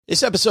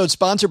This episode is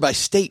sponsored by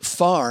State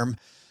Farm.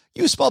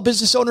 You a small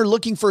business owner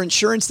looking for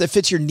insurance that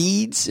fits your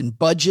needs and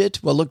budget?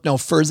 Well, look no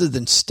further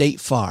than State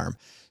Farm.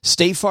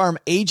 State Farm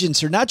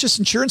agents are not just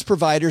insurance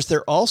providers,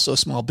 they're also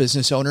small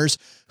business owners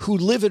who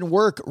live and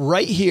work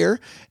right here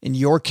in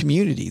your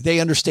community. They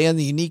understand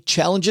the unique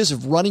challenges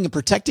of running and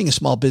protecting a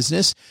small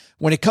business.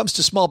 When it comes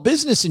to small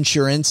business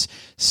insurance,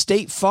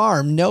 State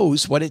Farm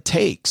knows what it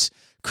takes.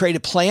 Create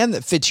a plan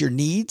that fits your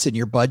needs and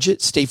your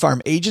budget. State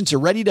Farm agents are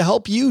ready to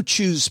help you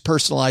choose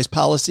personalized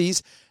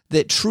policies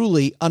that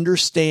truly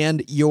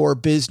understand your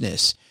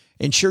business.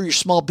 Insure your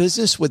small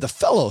business with a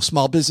fellow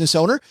small business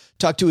owner.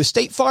 Talk to a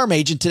State Farm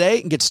agent today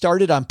and get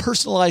started on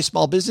personalized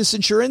small business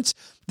insurance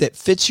that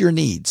fits your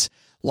needs.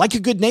 Like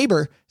a good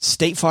neighbor,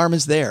 State Farm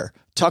is there.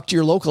 Talk to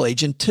your local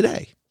agent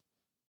today.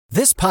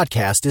 This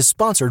podcast is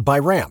sponsored by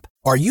Ramp.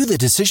 Are you the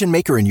decision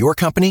maker in your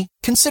company?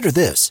 Consider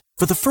this.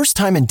 For the first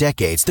time in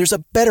decades, there's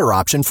a better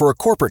option for a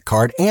corporate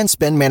card and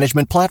spend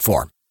management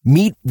platform.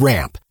 Meet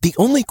Ramp, the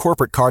only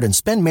corporate card and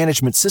spend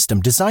management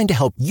system designed to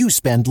help you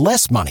spend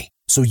less money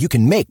so you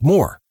can make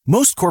more.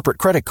 Most corporate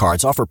credit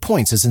cards offer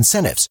points as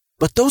incentives,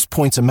 but those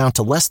points amount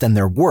to less than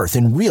their worth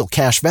in real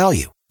cash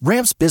value.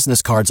 Ramp's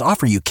business cards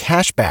offer you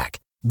cash back,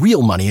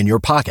 real money in your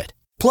pocket.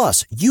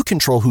 Plus, you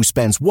control who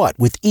spends what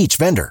with each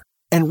vendor.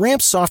 And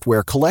Ramp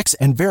software collects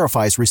and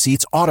verifies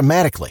receipts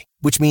automatically,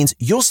 which means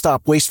you'll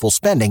stop wasteful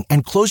spending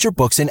and close your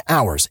books in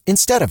hours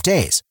instead of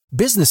days.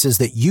 Businesses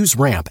that use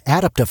Ramp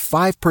add up to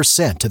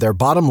 5% to their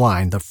bottom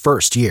line the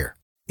first year.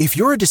 If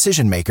you're a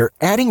decision maker,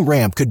 adding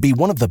Ramp could be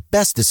one of the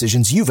best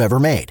decisions you've ever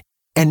made.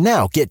 And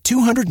now get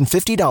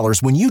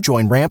 $250 when you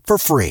join Ramp for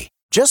free.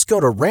 Just go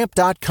to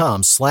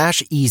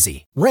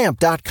ramp.com/easy.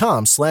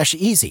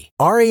 Ramp.com/easy.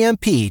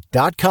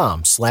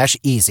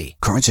 RAMP.com/easy.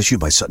 Cards issued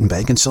by Sutton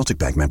Bank and Celtic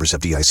Bank, members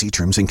FDIC.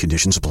 Terms and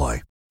conditions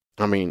apply.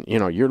 I mean,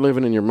 you're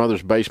living in your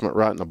mother's basement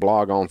writing a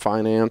blog on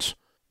finance.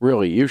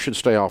 Really, you should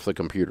stay off the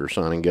computer,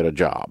 son, and get a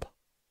job.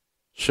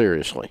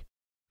 Seriously.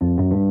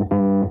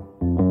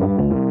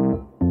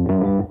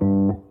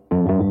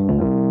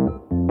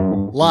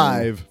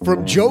 Live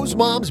from Joe's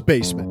mom's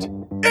basement,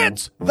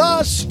 it's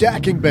the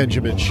Stacking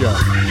Benjamin Show.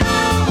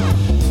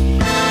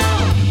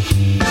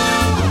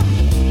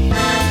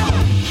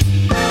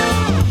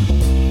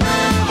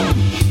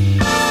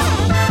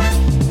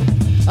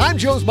 I'm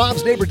Joe's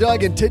mom's neighbor,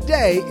 Doug, and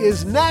today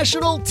is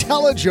National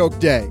Tell-A-Joke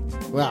Day.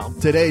 Well,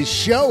 today's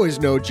show is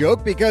no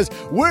joke because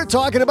we're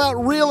talking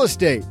about real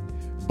estate.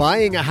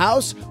 Buying a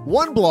house,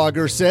 one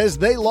blogger says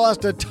they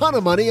lost a ton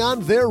of money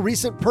on their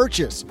recent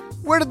purchase.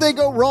 Where did they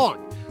go wrong?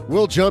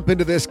 We'll jump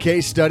into this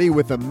case study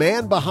with the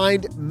man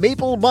behind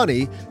Maple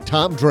Money,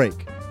 Tom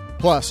Drake.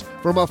 Plus,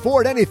 from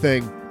Afford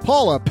Anything,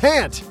 Paula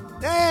Pant.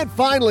 And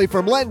finally,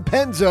 from Len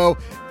Penzo,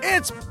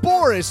 it's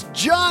Boris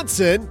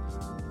Johnson.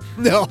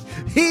 No,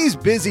 he's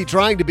busy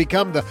trying to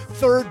become the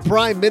third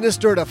prime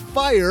minister to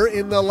fire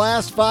in the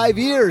last 5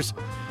 years.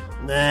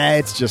 Nah,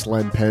 it's just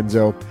Len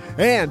Penzo.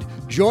 And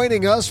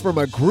joining us from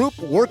a group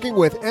working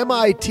with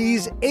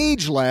MIT's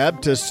Age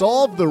Lab to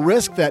solve the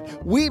risk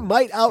that we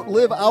might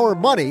outlive our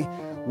money,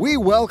 we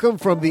welcome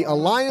from the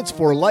Alliance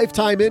for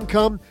Lifetime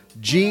Income,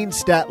 Jean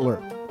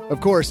Statler.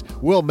 Of course,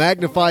 we'll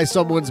magnify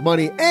someone's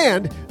money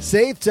and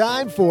save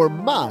time for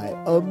my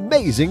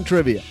amazing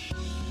trivia.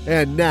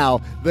 And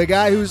now, the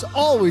guy who's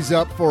always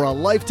up for a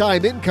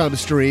lifetime income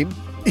stream,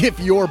 if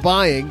you're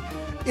buying,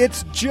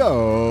 it's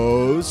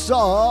Joe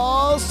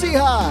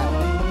Saul-Sehy.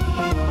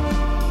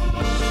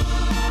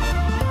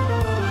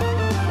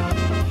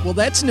 Well,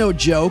 that's no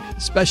joke,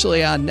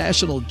 especially on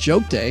National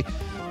Joke Day.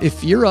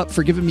 If you're up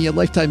for giving me a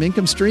lifetime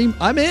income stream,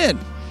 I'm in.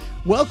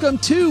 Welcome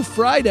to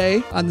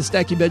Friday on the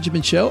Stacking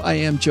Benjamin Show. I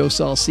am Joe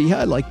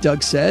Saul-Sehy, like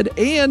Doug said,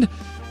 and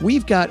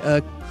we've got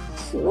a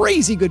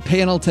crazy good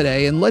panel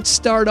today. And let's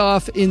start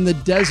off in the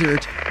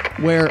desert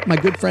where my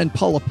good friend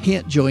Paula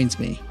Pant joins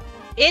me.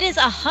 It is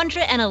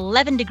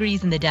 111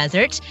 degrees in the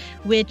desert,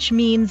 which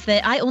means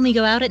that I only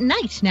go out at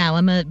night now.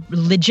 I'm a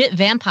legit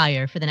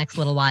vampire for the next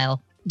little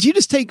while. Do you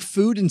just take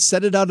food and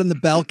set it out on the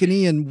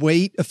balcony and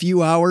wait a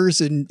few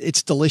hours and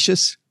it's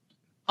delicious?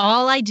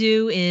 All I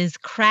do is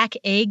crack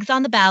eggs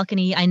on the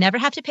balcony. I never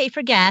have to pay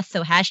for gas,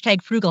 so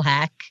hashtag frugal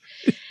hack.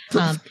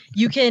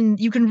 You can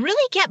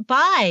really get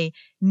by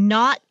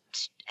not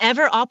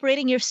ever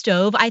operating your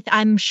stove.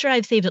 I'm sure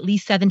I've saved at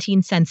least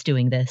 17 cents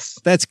doing this.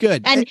 That's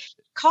good. And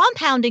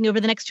compounding over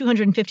the next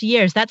 250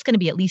 years, that's going to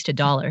be at least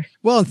 $1.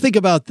 Well, and think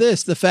about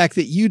this, the fact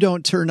that you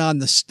don't turn on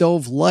the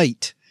stove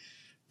light,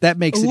 that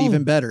makes it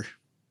even better.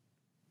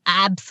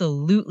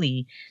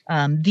 Absolutely.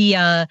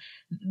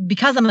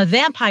 Because I'm a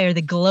vampire,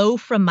 the glow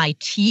from my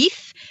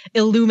teeth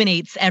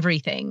illuminates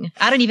everything.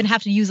 I don't even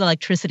have to use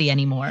electricity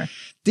anymore.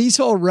 These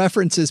whole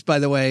references, by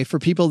the way, for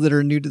people that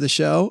are new to the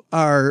show,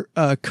 are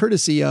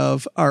courtesy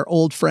of our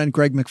old friend,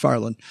 Greg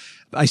McFarland.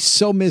 I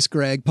so miss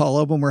Greg,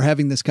 Paula, when we're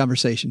having this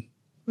conversation.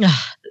 Greg,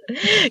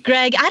 I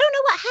don't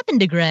know what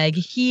happened to Greg.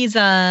 He's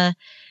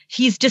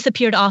he's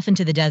disappeared off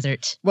into the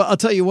desert. Well, I'll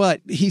tell you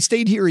what, he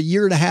stayed here a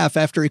year and a half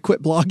after he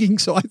quit blogging.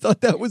 So I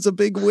thought that was a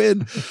big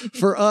win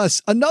for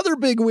us. Another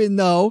big win,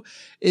 though,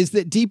 is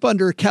that deep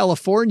under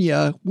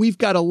California, we've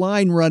got a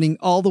line running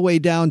all the way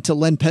down to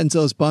Len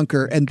Penzo's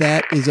bunker. And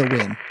that is a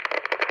win.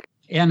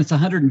 And it's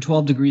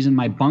 112 degrees in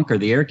my bunker.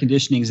 The air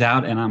conditioning's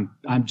out, and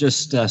I'm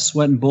just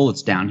sweating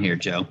bullets down here,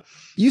 Joe.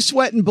 You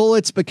sweating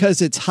bullets because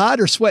it's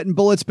hot, or sweating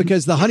bullets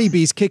because the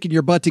honeybee's kicking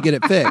your butt to get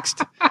it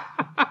fixed?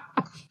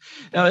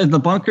 The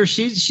bunker,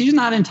 she's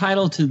not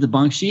entitled to the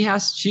bunk.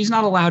 She's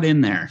not allowed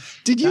in there.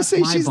 Did you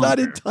say she's not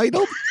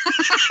entitled?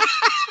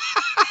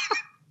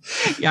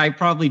 Yeah, I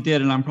probably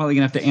did, and I'm probably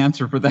gonna have to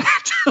answer for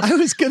that. I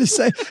was gonna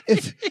say,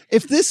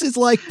 if this is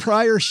like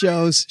prior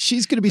shows,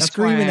 she's gonna be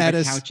screaming at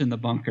us. Couch in the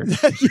bunker.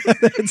 Yeah,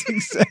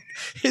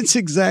 it's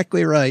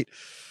exactly right.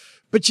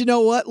 But you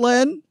know what,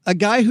 Len? A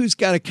guy who's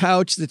got a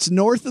couch that's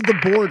north of the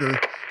border,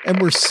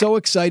 and we're so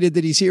excited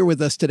that he's here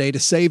with us today to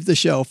save the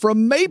show.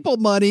 From Maple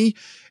Money,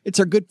 it's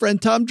our good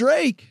friend Tom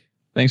Drake.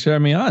 Thanks for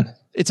having me on.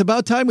 It's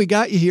about time we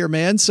got you here,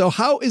 man. So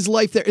how is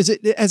life there? Has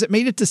it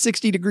made it to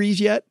 60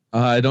 degrees yet?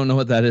 I don't know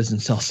what that is in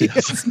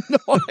Celsius. No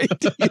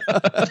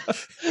idea.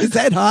 Is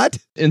that hot?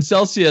 In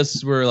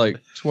Celsius, we're like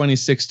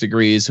 26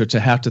 degrees, which I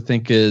have to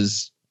think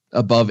is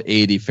above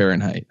 80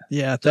 Fahrenheit.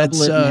 Yeah,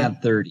 that's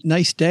 30.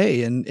 Nice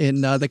day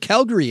in the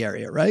Calgary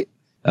area, right?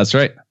 That's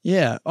right.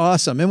 Yeah,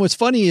 awesome. And what's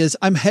funny is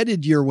I'm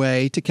headed your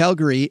way to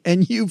Calgary,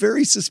 and you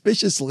very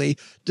suspiciously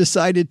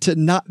decided to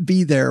not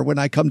be there when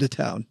I come to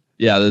town.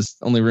 Yeah, there's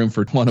only room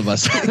for one of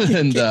us.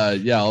 And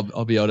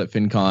I'll be out at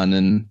FinCon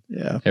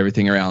and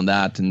everything around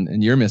that.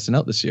 And you're missing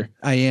out this year.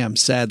 I am,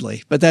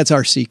 sadly, but that's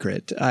our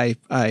secret.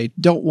 I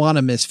don't want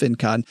to miss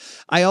FinCon.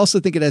 I also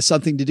think it has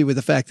something to do with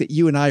the fact that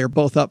you and I are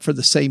both up for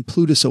the same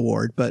Plutus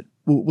Award, but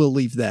we'll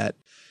leave that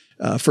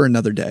for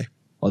another day.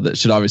 Well, that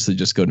should obviously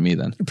just go to me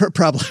then.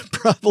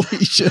 Probably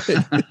should.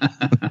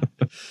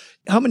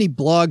 How many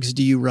blogs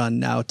do you run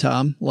now,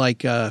 Tom?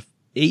 Like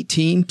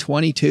 18,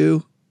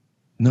 22?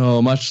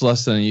 No, much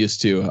less than I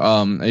used to.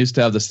 I used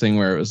to have this thing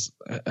where it was,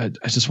 I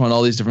just want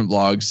all these different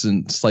blogs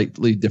and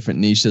slightly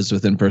different niches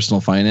within personal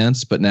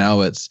finance. But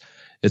now it's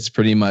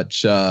pretty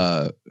much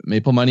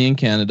Maple Money in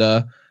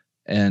Canada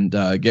and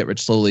Get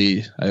Rich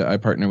Slowly. I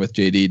partner with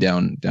JD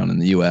down in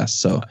the US.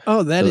 So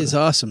that is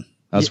awesome.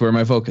 That's where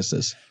my focus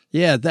is.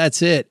 Yeah,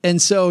 that's it.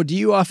 And so do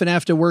you often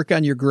have to work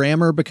on your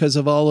grammar because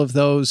of all of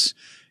those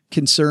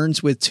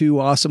concerns with two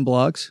awesome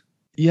blogs?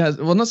 Yeah,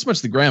 well, not so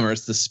much the grammar,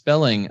 it's the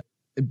spelling.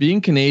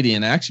 Being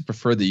Canadian, I actually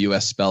prefer the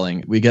U.S.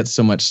 spelling. We get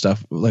so much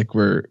stuff, like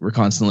we're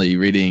constantly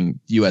reading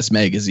U.S.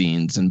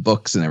 magazines and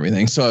books and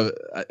everything. So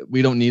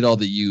we don't need all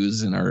the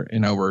U's in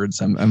our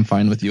words. I'm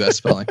fine with U.S.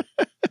 spelling.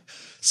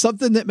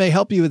 Something that may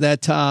help you with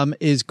that, Tom,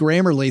 is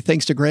Grammarly.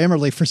 Thanks to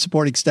Grammarly for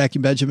supporting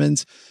Stacking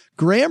Benjamins.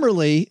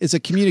 Grammarly is a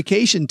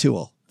communication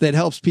tool that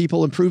helps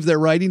people improve their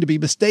writing to be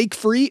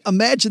mistake-free.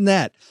 Imagine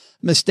that.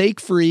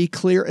 Mistake-free,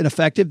 clear, and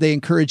effective. They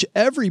encourage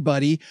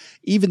everybody,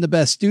 even the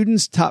best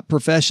students, top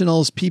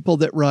professionals, people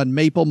that run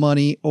Maple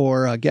Money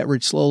or Get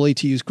Rich Slowly,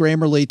 to use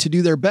Grammarly to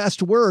do their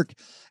best work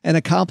and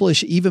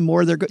accomplish even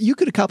more. You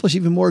could accomplish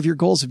even more of your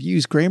goals if you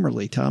use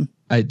Grammarly, Tom.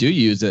 I do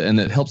use it, and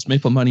it helps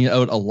Maple Money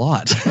out a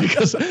lot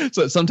because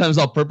so sometimes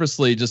I'll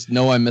purposely just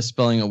know I'm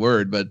misspelling a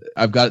word, but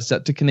I've got it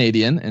set to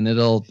Canadian, and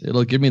it'll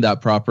give me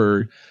that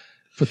proper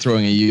for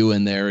throwing a U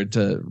in there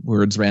to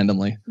words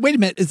randomly. Wait a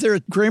minute. Is there a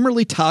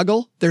Grammarly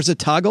toggle? There's a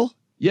toggle?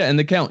 Yeah, in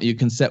the count, you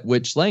can set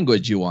which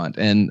language you want,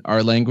 and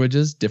our language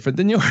is different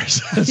than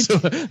yours. So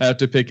I have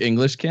to pick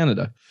English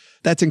Canada.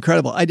 That's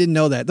incredible. I didn't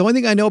know that. The only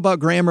thing I know about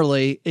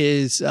Grammarly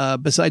is,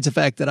 besides the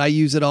fact that I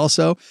use it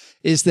also,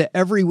 is that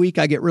every week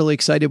I get really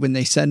excited when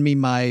they send me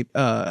my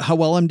how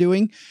well I'm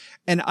doing.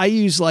 And I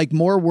use like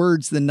more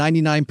words than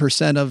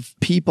 99% of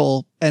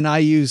people, and I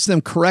use them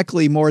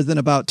correctly more than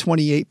about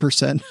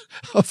 28%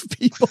 of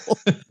people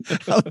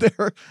out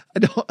there.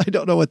 I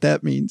don't know what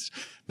that means,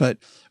 but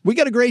we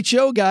got a great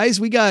show, guys.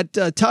 We got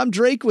Tom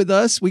Drake with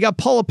us. We got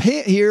Paula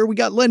Pant here. We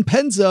got Len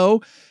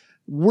Penzo.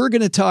 We're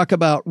going to talk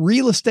about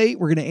real estate.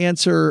 We're going to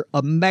answer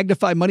a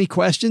Magnify Money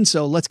question.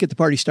 So let's get the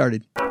party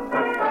started.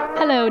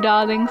 Hello,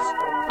 darlings.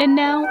 And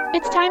now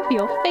it's time for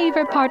your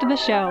favorite part of the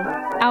show,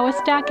 our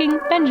Stacking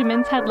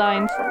Benjamins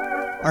headlines.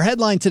 Our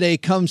headline today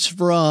comes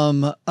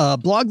from a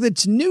blog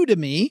that's new to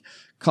me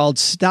called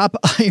Stop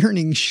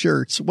Ironing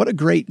Shirts. What a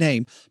great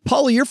name.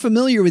 Paula, you're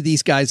familiar with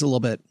these guys a little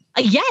bit.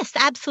 Yes,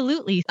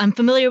 absolutely. I'm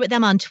familiar with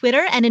them on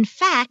Twitter. And in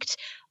fact,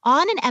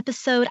 on an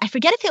episode, I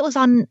forget if it was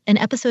on an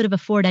episode of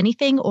Afford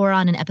Anything or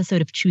on an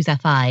episode of Choose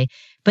FI,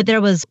 but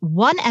there was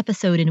one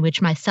episode in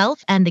which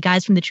myself and the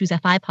guys from the Choose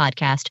FI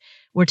podcast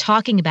were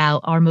talking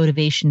about our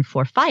motivation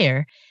for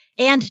FIRE.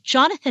 And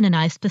Jonathan and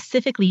I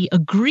specifically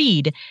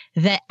agreed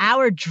that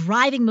our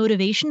driving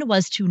motivation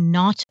was to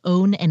not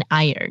own an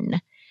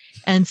iron.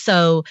 And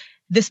so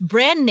This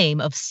brand name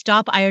of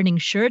Stop Ironing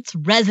Shirts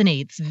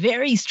resonates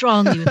very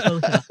strongly with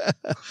both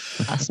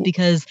of us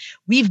because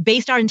we've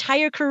based our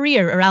entire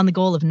career around the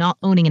goal of not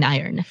owning an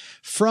iron.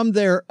 From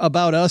their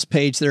About Us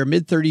page, they're a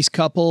mid-30s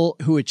couple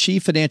who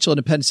achieved financial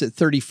independence at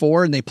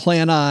 34, and they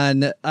plan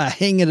on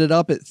hanging it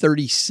up at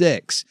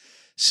 36.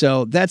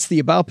 So that's the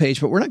About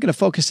page, but we're not going to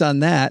focus on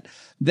that.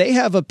 They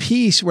have a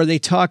piece where they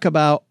talk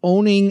about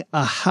owning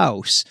a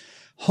house.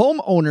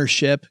 Home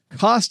ownership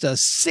cost us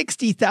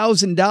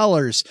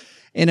 $60,000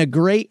 in a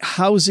great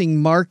housing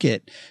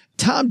market.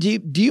 Tom, do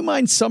you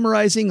mind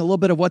summarizing a little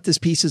bit of what this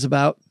piece is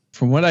about?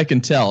 From what I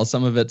can tell,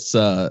 some of it's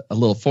a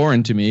little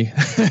foreign to me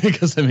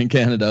because I'm in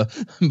Canada,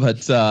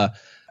 but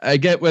I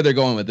get where they're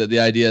going with it. The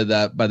idea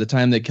that by the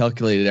time they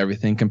calculated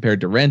everything compared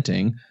to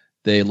renting,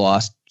 they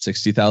lost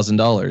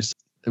 $60,000.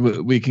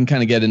 We can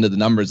kind of get into the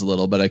numbers a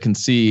little, but I can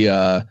see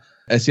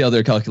I see how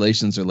their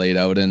calculations are laid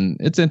out, and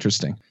it's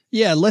interesting.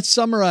 Yeah, let's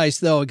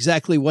summarize though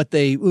exactly what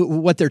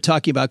they're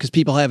talking about because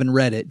people haven't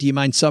read it. Do you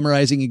mind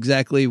summarizing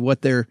exactly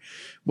what they're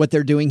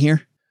doing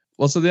here?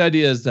 Well, so the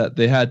idea is that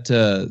they had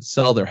to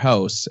sell their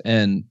house,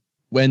 and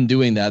when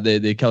doing that,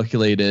 they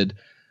calculated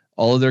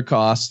all of their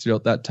costs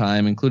throughout that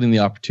time, including the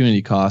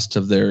opportunity cost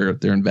of their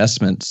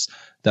investments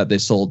that they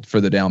sold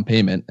for the down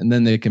payment, and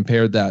then they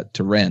compared that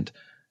to rent.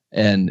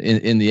 And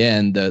in the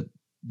end,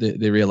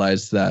 they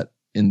realized that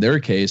in their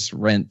case,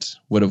 rent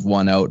would have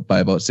won out by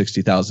about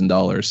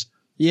 $60,000.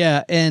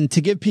 Yeah, and to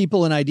give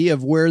people an idea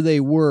of where they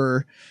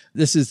were,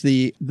 this is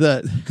the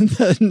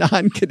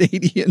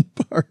non-Canadian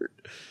part,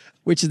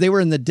 which they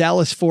were in the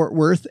Dallas-Fort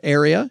Worth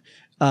area,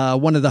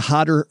 one of the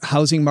hotter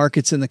housing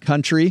markets in the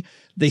country.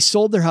 They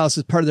sold their house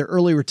as part of their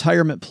early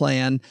retirement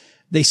plan.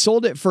 They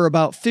sold it for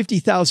about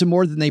 $50,000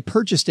 more than they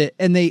purchased it,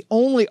 and they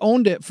only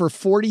owned it for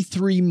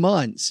 43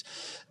 months.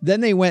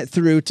 Then they went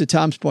through, to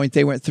Tom's point,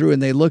 they went through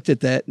and they looked at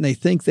that and they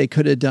think they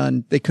could have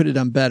done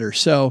better.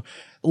 So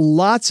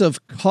lots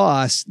of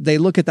costs. They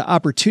look at the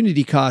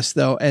opportunity cost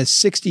though as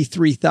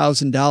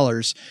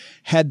 $63,000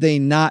 had they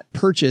not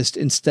purchased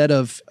instead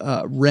of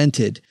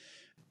rented.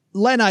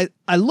 Len,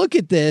 I look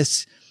at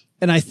this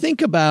and I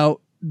think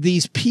about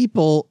these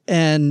people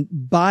and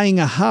buying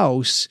a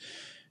house.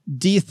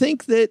 Do you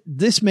think that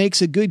this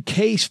makes a good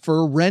case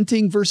for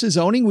renting versus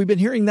owning? We've been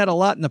hearing that a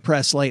lot in the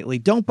press lately.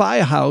 Don't buy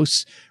a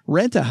house,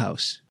 rent a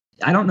house.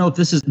 I don't know if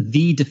this is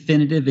the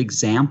definitive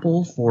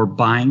example for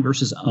buying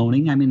versus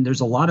owning. I mean,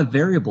 there's a lot of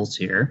variables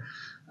here.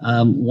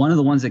 One of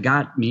the ones that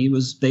got me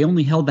was they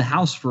only held the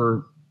house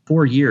for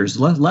 4 years,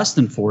 less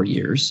than 4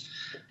 years.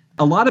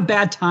 A lot of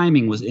bad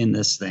timing was in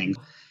this thing.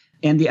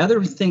 And the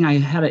other thing I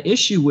had an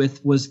issue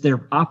with was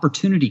their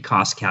opportunity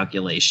cost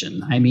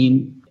calculation. I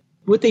mean,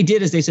 what they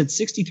did is they said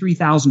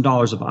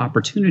 $63,000 of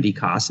opportunity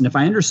costs. And if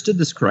I understood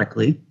this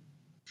correctly,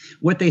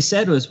 what they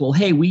said was, well,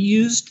 hey, we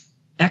used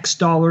X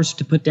dollars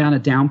to put down a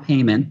down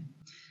payment.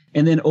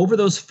 And then over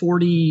those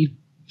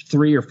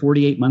 43 or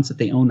 48 months that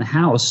they own the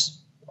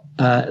house,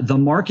 the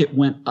market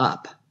went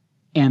up.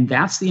 And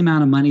that's the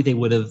amount of money they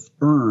would have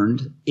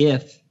earned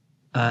if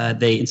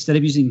they, instead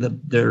of using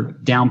their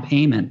down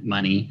payment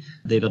money,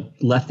 they'd have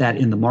left that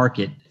in the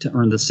market to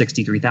earn the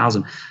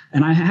 $63,000.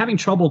 And I'm having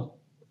trouble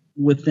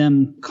with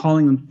them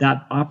calling them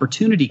that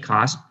opportunity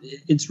cost.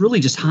 It's really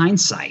just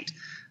hindsight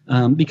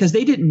because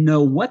they didn't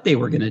know what they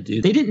were going to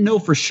do. They didn't know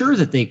for sure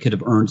that they could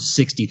have earned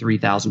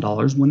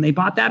 $63,000 when they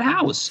bought that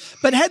house.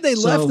 But had they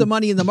left the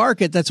money in the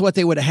market, that's what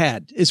they would have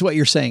had, is what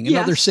you're saying.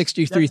 Another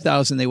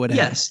 $63,000 they would have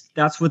had. Yes,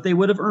 that's what they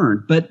would have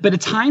earned. But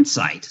it's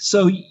hindsight.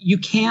 So you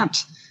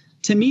can't,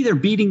 to me, they're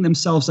beating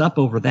themselves up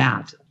over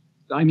that.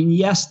 I mean,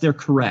 yes, they're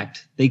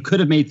correct. They could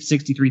have made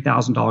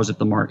 $63,000 at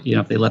the market,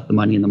 if they left the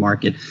money in the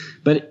market.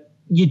 But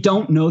you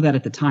don't know that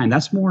at the time.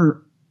 That's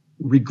more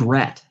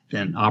regret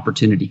than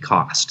opportunity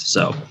cost.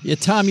 So, yeah,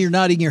 Tom, you're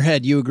nodding your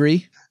head. You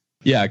agree?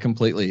 Yeah,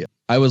 completely.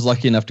 I was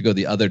lucky enough to go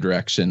the other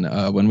direction.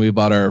 When we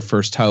bought our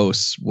first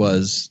house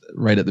was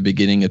right at the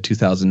beginning of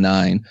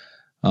 2009.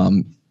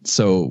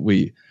 So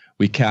we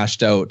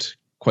cashed out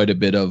quite a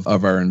bit of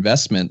our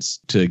investments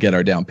to get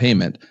our down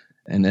payment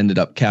and ended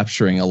up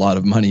capturing a lot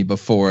of money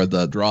before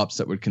the drops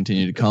that would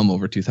continue to come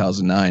over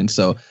 2009.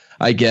 So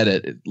I get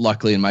it.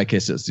 Luckily, in my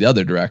case, it's the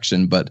other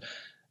direction. But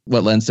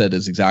what Len said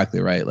is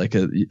exactly right. Like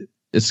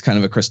it's kind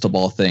of a crystal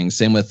ball thing.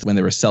 Same with when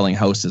they were selling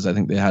houses. I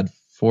think they had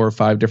 4 or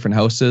 5 different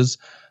houses.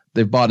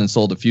 They've bought and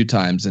sold a few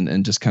times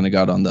and just kind of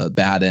got on the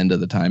bad end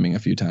of the timing a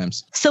few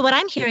times. So what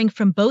I'm hearing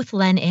from both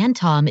Len and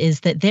Tom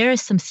is that there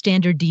is some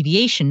standard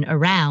deviation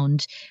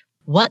around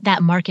what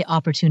that market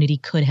opportunity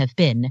could have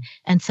been.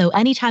 And so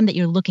anytime that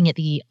you're looking at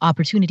the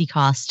opportunity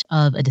cost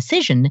of a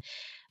decision,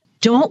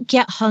 don't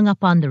get hung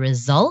up on the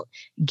result,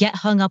 get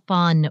hung up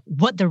on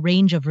what the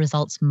range of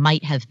results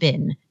might have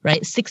been,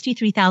 right?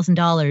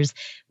 $63,000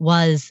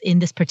 was, in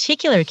this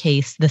particular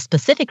case, the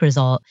specific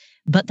result,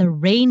 but the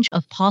range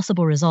of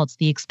possible results,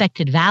 the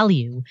expected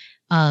value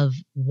of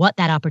what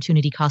that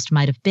opportunity cost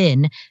might have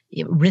been,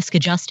 risk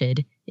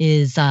adjusted,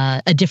 is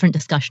a different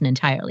discussion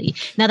entirely.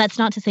 Now, that's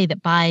not to say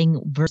that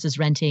buying versus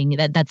renting,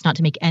 that's not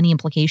to make any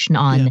implication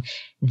on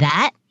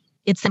that.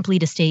 It's simply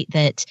to state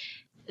that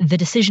the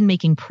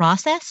decision-making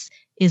process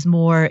is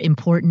more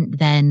important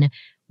than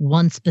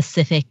one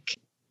specific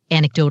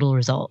anecdotal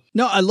result.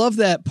 No, I love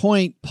that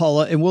point,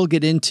 Paula, and we'll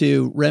get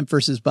into rent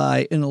versus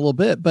buy in a little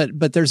bit,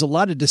 but there's a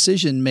lot of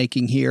decision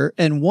making here.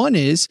 And one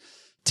is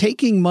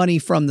taking money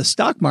from the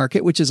stock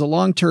market, which is a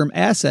long-term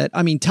asset.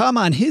 I mean, Tom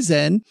on his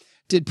end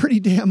did pretty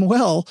damn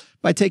well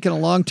by taking a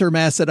long-term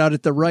asset out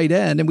at the right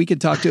end. And we can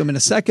talk to him in a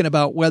second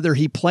about whether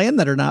he planned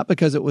that or not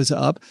because it was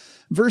up,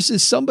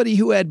 versus somebody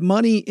who had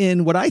money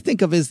in what I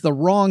think of as the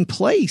wrong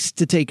place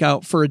to take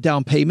out for a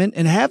down payment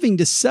and having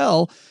to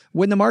sell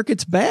when the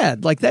market's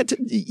bad. Like that,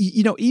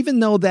 you know, even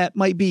though that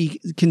might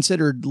be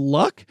considered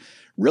luck,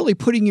 really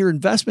putting your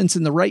investments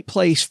in the right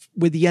place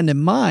with the end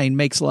in mind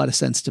makes a lot of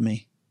sense to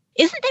me.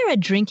 Isn't there a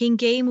drinking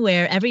game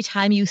where every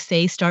time you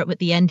say start with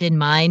the end in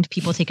mind,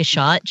 people take a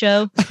shot,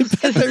 Joe?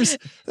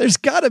 There's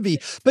gotta be.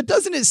 But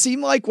doesn't it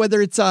seem like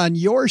whether it's on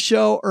your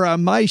show or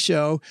on my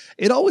show,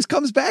 it always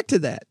comes back to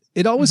that.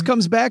 It always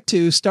comes back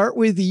to start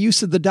with the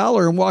use of the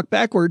dollar and walk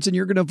backwards, and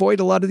you're going to avoid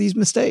a lot of these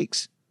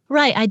mistakes.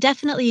 Right. I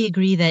definitely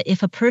agree that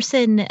if a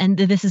person, and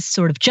this is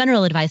sort of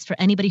general advice for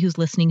anybody who's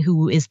listening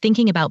who is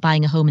thinking about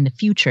buying a home in the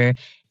future,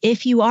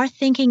 if you are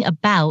thinking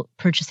about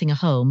purchasing a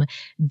home,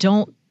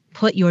 don't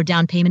put your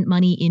down payment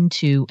money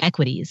into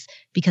equities,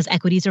 because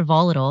equities are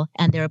volatile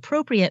and they're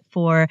appropriate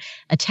for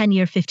a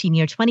 10-year,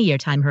 15-year, 20-year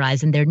time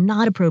horizon. They're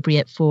not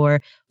appropriate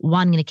for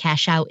wanting to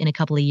cash out in a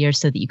couple of years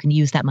so that you can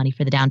use that money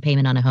for the down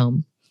payment on a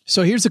home.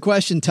 So here's the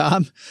question,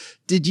 Tom.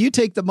 Did you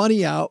take the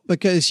money out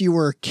because you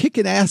were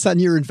kicking ass on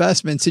your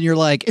investments and you're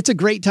like, it's a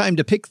great time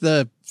to pick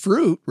the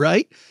fruit,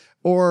 right?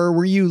 Or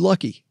were you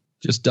lucky?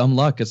 Just dumb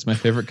luck. It's my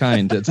favorite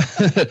kind.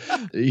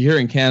 It's here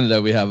in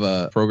Canada, we have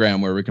a program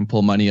where we can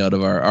pull money out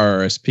of our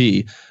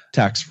RRSP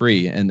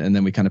tax-free, and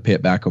then we kind of pay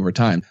it back over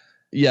time.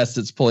 Yes,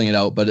 it's pulling it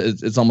out, but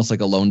it's almost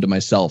like a loan to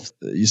myself.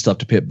 You still have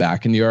to pay it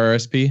back in your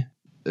RRSP.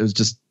 It was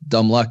just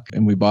dumb luck.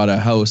 And we bought a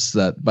house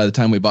that by the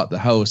time we bought the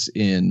house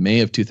in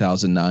May of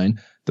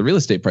 2009, the real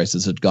estate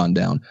prices had gone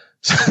down.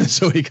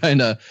 So we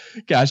kind of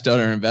cashed out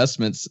our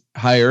investments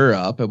higher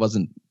up. It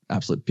wasn't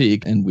absolute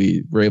peak, and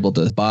we were able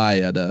to buy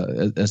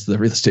as the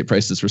real estate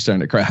prices were starting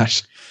to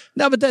crash.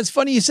 No, but that's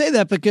funny you say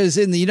that, because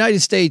in the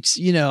United States,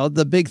 you know,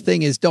 the big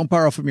thing is don't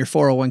borrow from your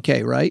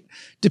 401k, right?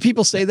 Do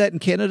people say that in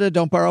Canada?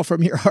 Don't borrow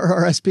from your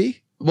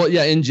RRSP? Well,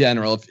 yeah, in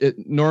general,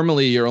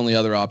 normally your only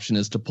other option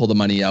is to pull the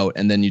money out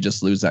and then you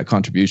just lose that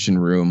contribution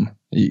room.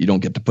 You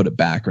don't get to put it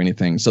back or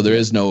anything. So there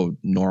is no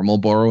normal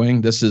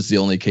borrowing. This is the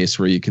only case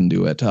where you can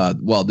do it.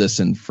 This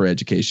and for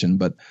education,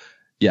 but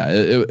yeah,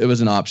 it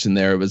was an option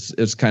there. It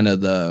was kind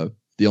of the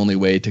only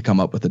way to come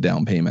up with a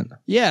down payment.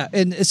 Yeah.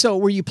 And so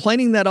were you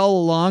planning that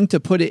all along to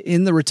put it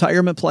in the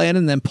retirement plan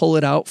and then pull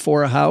it out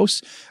for a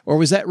house? Or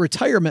was that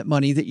retirement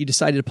money that you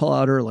decided to pull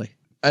out early?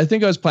 I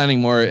think I was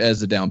planning more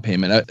as a down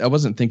payment. I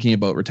wasn't thinking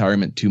about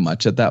retirement too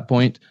much at that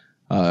point.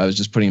 I was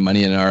just putting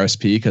money in an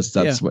RSP because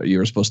that's what you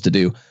were supposed to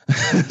do.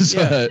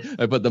 So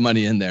I put the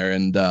money in there,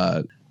 and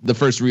the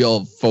first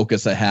real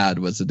focus I had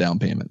was the down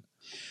payment.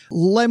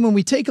 Len, when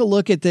we take a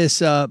look at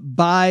this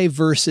buy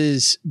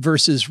versus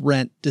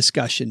rent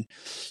discussion,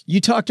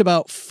 you talked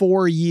about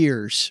 4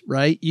 years,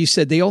 right? You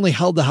said they only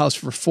held the house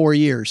for 4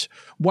 years.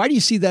 Why do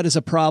you see that as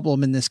a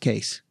problem in this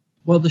case?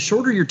 Well, the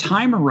shorter your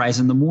time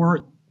horizon, the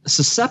more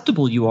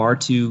susceptible you are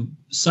to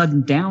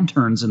sudden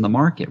downturns in the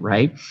market,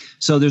 right?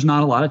 So there's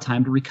not a lot of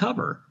time to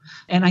recover.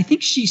 And I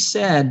think she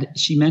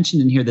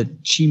mentioned in here that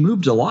she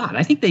moved a lot.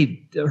 I think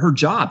her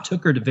job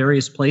took her to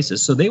various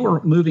places. So they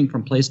were moving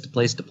from place to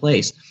place to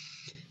place.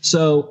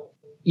 So,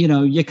 you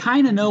know, you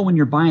kind of know when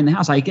you're buying the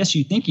house. I guess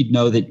you think you'd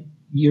know that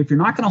if you're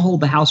not going to hold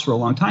the house for a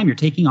long time, you're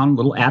taking on a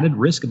little added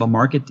risk of a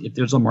market if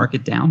there's a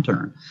market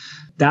downturn.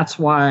 That's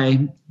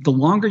why the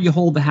longer you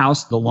hold the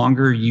house, the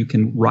longer you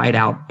can ride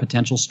out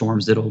potential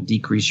storms that'll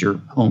decrease your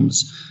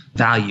home's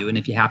value. And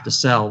if you have to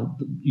sell,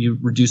 you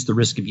reduce the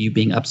risk of you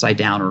being upside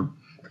down or,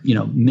 you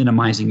know,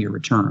 minimizing your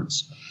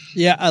returns.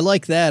 Yeah, I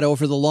like that.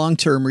 Over the long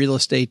term, real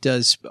estate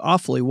does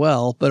awfully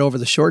well, but over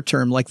the short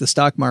term, like the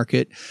stock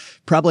market,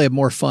 probably have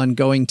more fun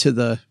going to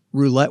the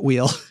roulette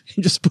wheel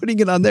and just putting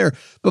it on there.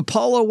 But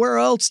Paula, where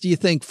else do you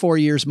think 4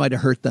 years might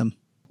have hurt them?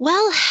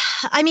 Well,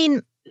 I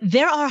mean,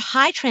 there are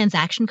high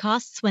transaction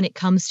costs when it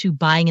comes to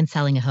buying and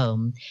selling a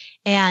home.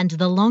 And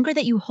the longer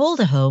that you hold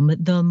a home,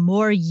 the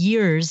more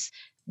years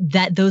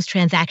that those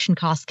transaction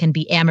costs can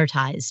be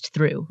amortized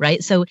through,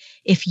 right? So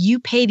if you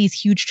pay these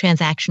huge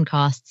transaction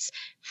costs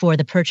for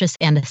the purchase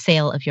and the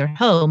sale of your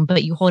home,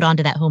 but you hold on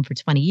to that home for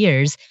 20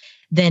 years,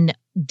 then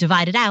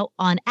divided out,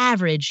 on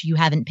average, you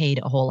haven't paid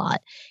a whole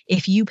lot.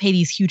 If you pay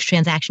these huge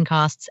transaction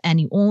costs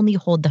and you only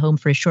hold the home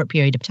for a short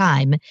period of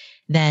time,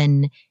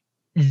 then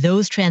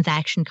those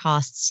transaction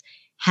costs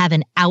have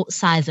an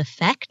outsized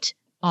effect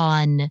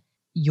on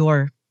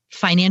your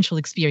financial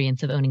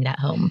experience of owning that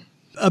home.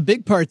 A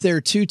big part there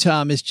too,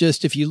 Tom, is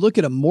just if you look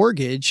at a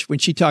mortgage, when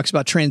she talks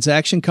about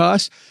transaction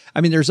costs,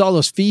 I mean, there's all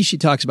those fees. She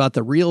talks about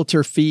the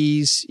realtor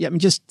fees. Yeah, I mean,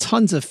 just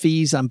tons of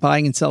fees on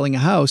buying and selling a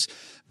house.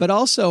 but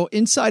also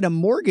inside a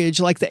mortgage,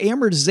 like the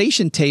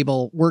amortization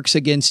table works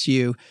against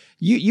you.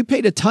 You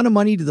paid a ton of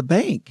money to the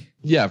bank.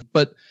 Yeah,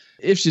 but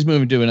if she's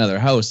moving to another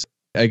house,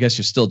 I guess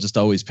you're still just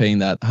always paying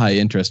that high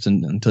interest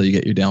until you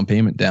get your down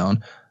payment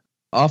down.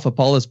 Off of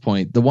Paula's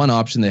point, the one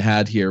option they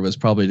had here was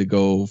probably to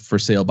go for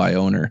sale by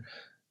owner.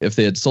 If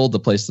they had sold the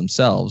place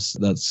themselves,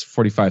 that's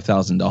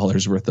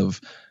 $45,000 worth of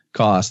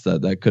cost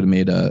that could have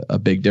made a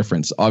big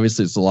difference.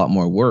 Obviously, it's a lot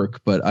more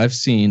work, but I've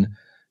seen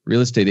real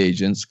estate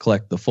agents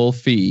collect the full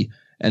fee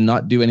and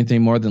not do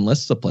anything more than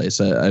list the place.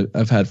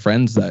 I've had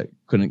friends that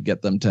couldn't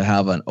get them to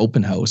have an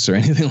open house or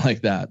anything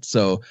like that.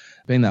 So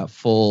paying that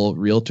full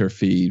realtor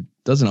fee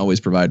doesn't always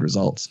provide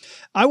results.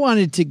 I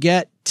wanted to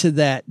get to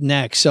that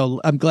next.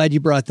 So I'm glad you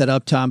brought that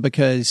up, Tom,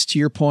 because to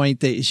your point,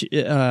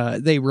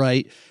 they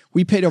write,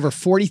 we paid over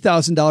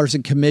 $40,000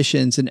 in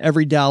commissions, and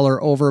every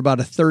dollar over about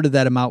a third of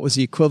that amount was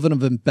the equivalent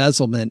of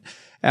embezzlement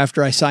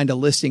after I signed a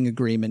listing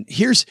agreement.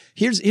 Here's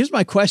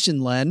my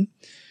question, Len.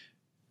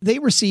 They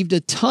received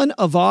a ton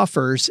of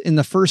offers in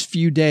the first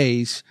few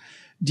days.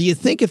 Do you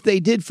think if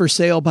they did for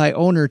sale by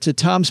owner, to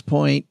Tom's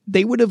point,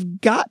 they would have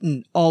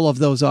gotten all of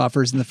those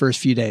offers in the first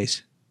few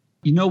days?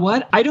 You know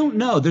what? I don't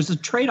know. There's a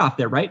trade-off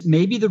there, right?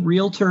 Maybe the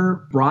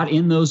realtor brought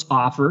in those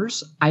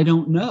offers. I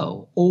don't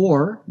know.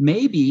 Or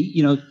maybe,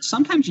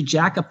 sometimes you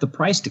jack up the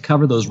price to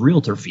cover those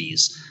realtor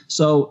fees.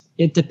 So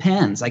it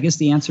depends. I guess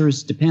the answer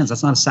is depends.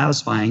 That's not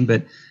satisfying,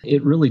 but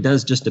it really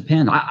does just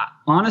depend.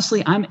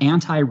 Honestly, I'm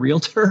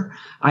anti-realtor.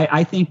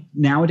 I think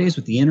nowadays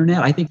with the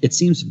internet, I think it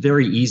seems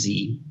very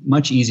easy,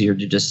 much easier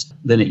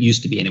than it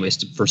used to be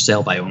anyways, for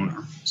sale by owner.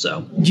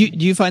 So do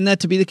you find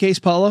that to be the case,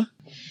 Paula?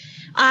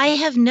 I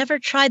have never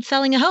tried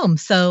selling a home,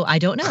 so I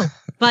don't know.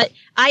 But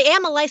I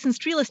am a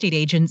licensed real estate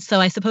agent, so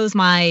I suppose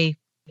my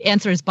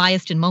answer is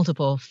biased in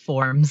multiple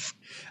forms.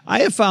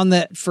 I have found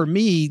that for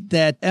me,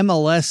 that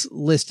MLS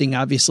listing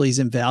obviously is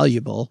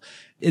invaluable,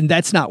 and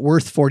that's not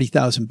worth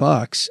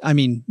 $40,000. I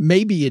mean,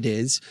 maybe it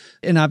is.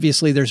 And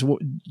obviously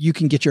you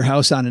can get your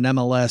house on an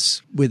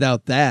MLS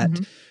without that.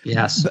 Mm-hmm.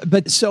 Yes.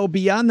 But so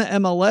beyond the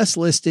MLS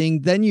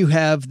listing, then you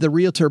have the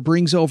realtor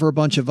brings over a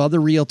bunch of other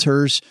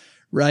realtors,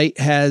 right?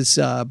 Has,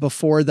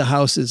 before the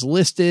house is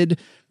listed,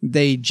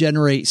 they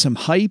generate some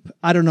hype.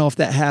 I don't know if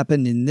that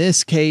happened in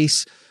this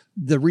case.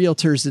 The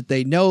realtors that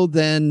they know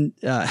then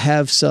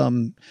have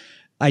some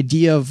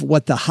idea of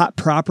what the hot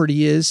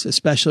property is,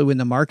 especially when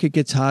the market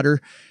gets hotter.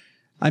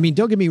 I mean,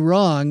 don't get me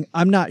wrong.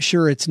 I'm not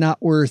sure it's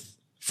not worth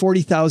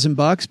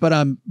 $40,000, but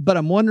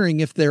I'm wondering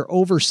if they're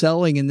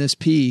overselling in this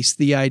piece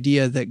the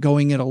idea that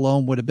going it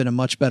alone would have been a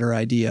much better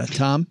idea.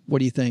 Tom, what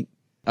do you think?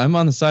 I'm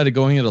on the side of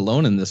going it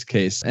alone in this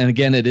case. And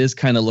again, it is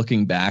kind of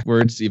looking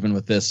backwards, even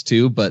with this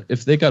too. But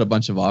if they got a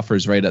bunch of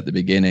offers right at the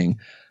beginning,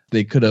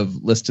 they could have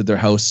listed their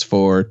house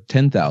for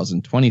 $10,000,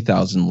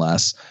 $20,000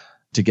 less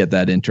to get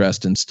that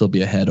interest and still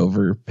be ahead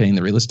over paying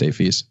the real estate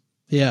fees.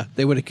 Yeah,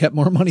 they would have kept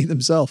more money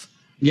themselves.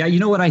 Yeah, you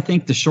know what I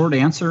think the short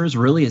answer is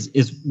really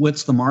is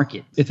what's the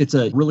market? If it's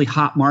a really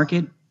hot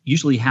market,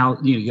 usually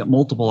you get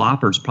multiple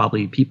offers,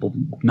 probably people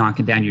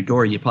knocking down your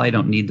door, you probably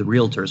don't need the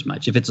realtors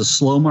much. If it's a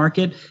slow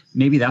market,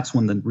 maybe that's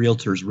when the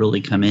realtors really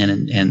come in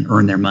and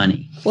earn their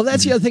money. Well,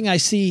 that's the other thing I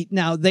see.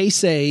 Now, they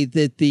say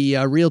that the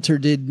realtor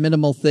did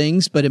minimal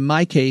things, but in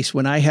my case,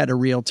 when I had a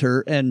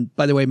realtor, and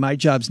by the way, my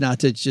job's not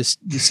to just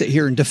sit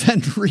here and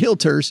defend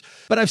realtors,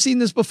 but I've seen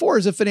this before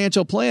as a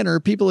financial planner.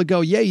 People would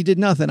go, yeah, you did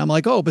nothing. I'm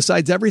like, oh,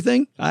 besides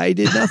everything, I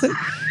did nothing?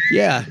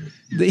 Yeah.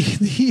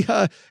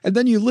 And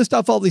then you list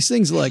off all these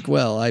things like,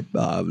 well,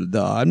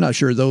 I'm not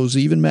sure those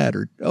even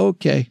mattered.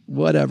 Okay,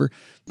 whatever.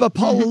 But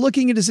Paula,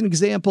 looking at it as an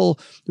example,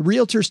 the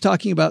realtor's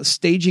talking about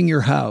staging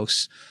your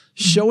house,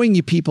 showing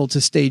you people to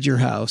stage your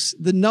house,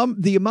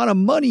 the amount of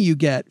money you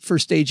get for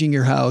staging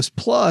your house,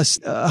 plus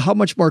how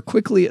much more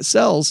quickly it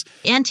sells.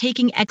 And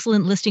taking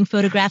excellent listing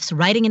photographs,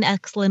 writing an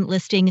excellent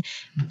listing,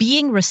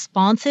 being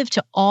responsive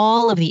to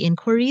all of the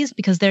inquiries,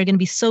 because there are going to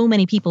be so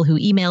many people who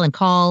email and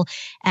call,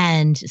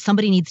 and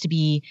somebody needs to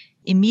be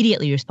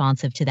immediately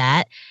responsive to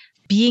that.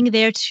 Being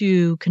there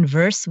to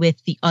converse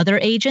with the other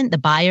agent, the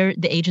buyer,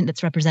 the agent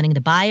that's representing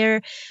the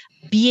buyer,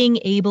 being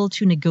able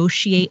to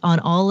negotiate on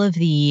all of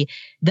the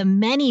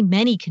many,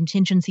 many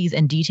contingencies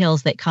and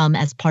details that come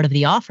as part of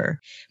the offer.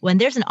 When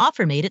there's an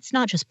offer made, it's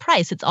not just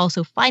price, it's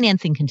also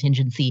financing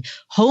contingency,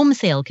 home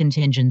sale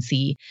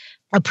contingency,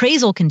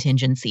 appraisal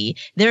contingency.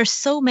 There are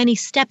so many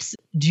steps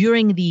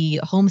during the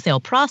home sale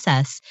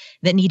process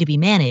that need to be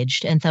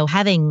managed. And so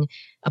having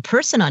a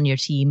person on your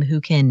team who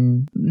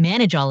can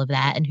manage all of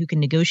that and who can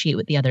negotiate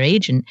with the other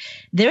agent,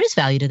 there is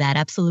value to that.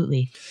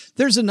 Absolutely.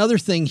 There's another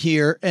thing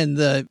here.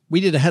 And we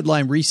did a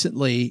headline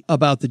recently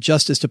about the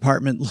Justice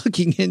Department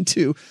looking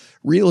into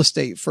real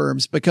estate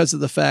firms because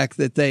of the fact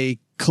that they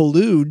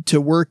collude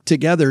to work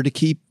together to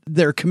keep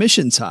their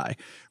commissions high.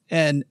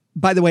 And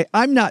by the way,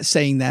 I'm not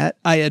saying that.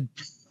 I had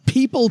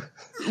people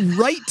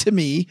write to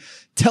me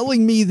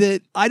telling me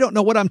that I don't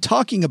know what I'm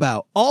talking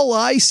about. All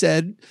I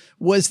said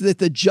was that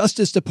the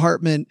Justice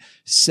Department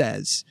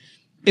says.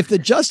 If the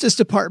Justice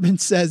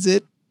Department says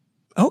it,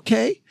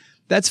 okay,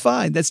 that's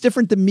fine. That's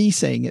different than me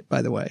saying it,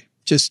 by the way.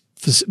 Just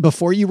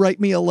before you write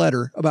me a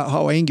letter about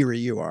how angry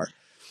you are,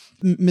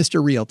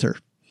 Mr. Realtor.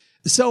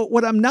 So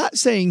what I'm not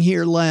saying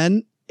here,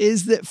 Len,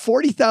 is that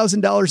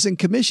 $40,000 in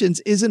commissions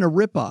isn't a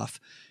ripoff.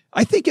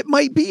 I think it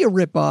might be a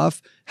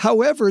ripoff.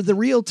 However, the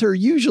realtor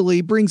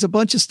usually brings a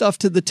bunch of stuff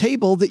to the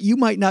table that you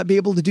might not be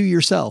able to do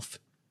yourself.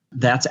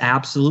 That's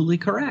absolutely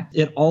correct.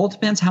 It all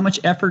depends how much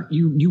effort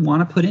you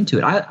want to put into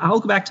it. I'll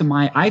go back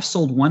to I've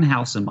sold one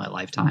house in my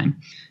lifetime.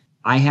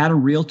 I had a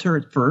realtor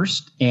at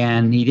first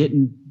and he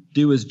didn't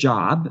do his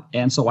job.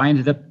 And so I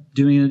ended up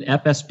doing an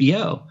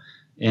FSBO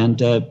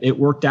and it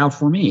worked out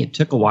for me. It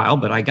took a while,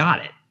 but I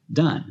got it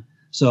done.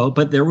 So,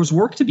 but there was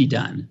work to be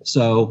done.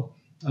 So,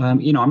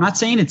 I'm not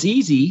saying it's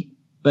easy,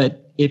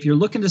 but if you're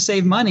looking to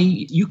save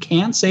money, you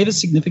can save a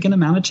significant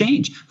amount of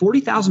change.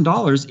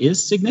 $40,000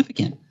 is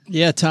significant.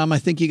 Yeah, Tom, I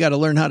think you got to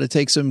learn how to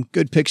take some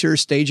good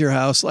pictures, stage your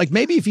house. Like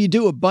maybe if you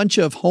do a bunch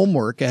of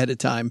homework ahead of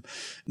time,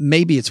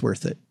 maybe it's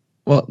worth it.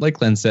 Well,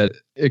 like Len said,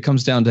 it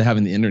comes down to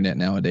having the internet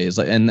nowadays.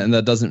 And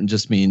that doesn't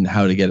just mean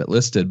how to get it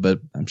listed, but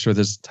I'm sure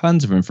there's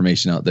tons of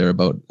information out there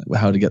about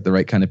how to get the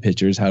right kind of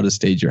pictures, how to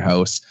stage your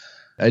house.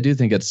 I do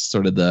think it's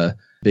sort of the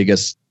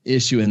biggest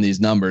issue in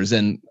these numbers.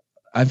 And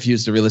I've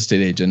used a real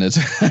estate agent.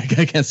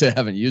 I can't say I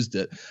haven't used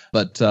it,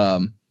 but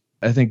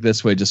I think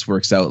this way just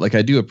works out. Like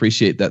I do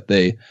appreciate that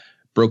they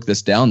broke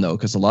this down though,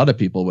 because a lot of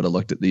people would have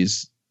looked at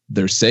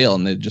their sale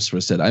and they just would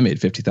have said, I made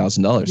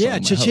 $50,000. Yeah,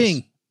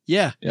 cha-ching.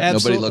 Yeah,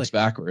 absolutely. Nobody looks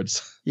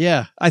backwards.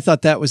 Yeah, I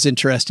thought that was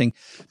interesting.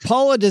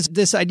 Paula, does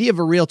this idea of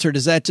a realtor,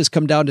 does that just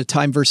come down to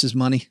time versus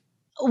money?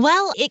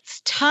 Well,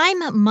 it's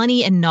time,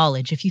 money, and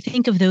knowledge. If you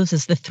think of those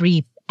as the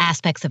three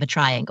aspects of a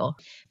triangle,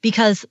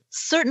 because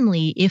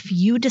certainly if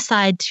you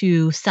decide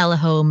to sell a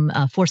home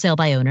for sale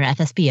by owner,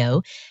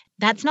 FSBO,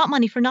 that's not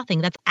money for nothing.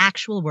 That's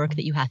actual work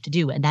that you have to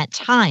do. And that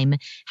time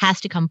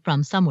has to come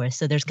from somewhere.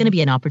 So there's going to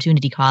be an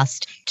opportunity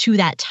cost to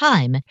that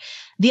time.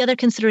 The other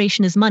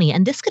consideration is money.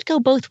 And this could go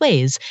both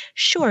ways.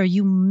 Sure,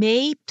 you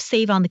may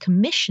save on the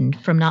commission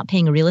from not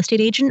paying a real estate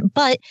agent,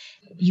 but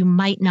you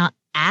might not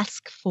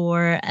ask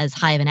for as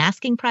high of an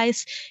asking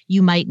price.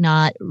 You might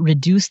not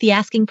reduce the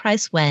asking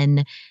price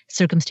when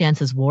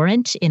circumstances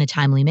warrant in a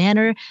timely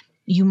manner.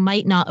 You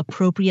might not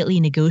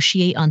appropriately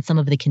negotiate on some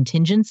of the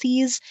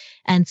contingencies.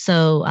 And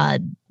so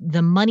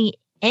the money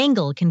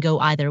angle can go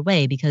either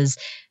way because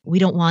we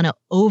don't want to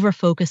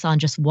over-focus on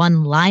just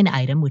one line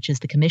item, which is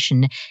the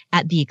commission,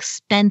 at the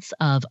expense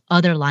of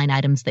other line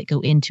items that go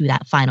into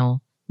that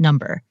final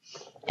number.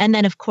 And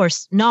then, of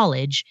course,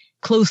 knowledge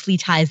closely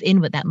ties in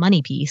with that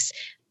money piece.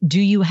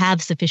 Do you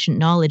have sufficient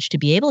knowledge to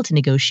be able to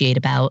negotiate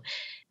about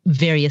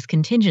various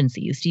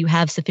contingencies? Do you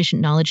have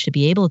sufficient knowledge to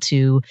be able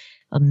to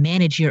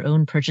manage your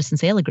own purchase and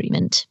sale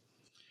agreement?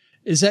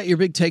 Is that your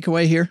big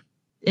takeaway here?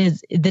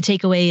 The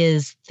takeaway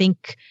is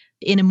think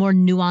in a more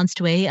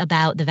nuanced way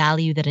about the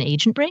value that an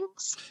agent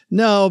brings?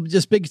 No,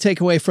 just big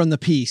takeaway from the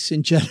piece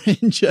in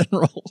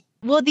general.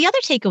 Well, the other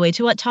takeaway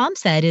to what Tom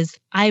said is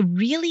I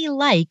really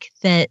like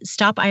that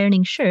Stop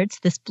Ironing Shirts,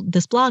 this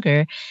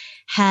blogger,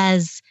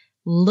 has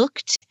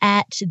looked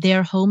at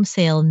their home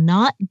sale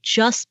not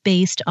just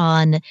based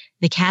on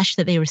the cash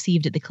that they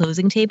received at the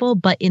closing table,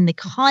 but in the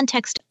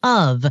context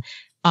of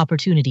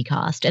opportunity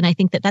cost. And I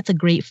think that that's a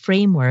great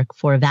framework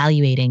for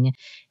evaluating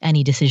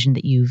any decision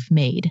that you've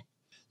made.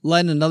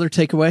 Len, another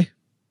takeaway?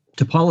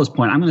 To Paula's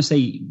point, I'm going to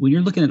say when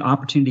you're looking at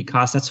opportunity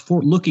cost, that's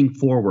for looking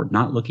forward,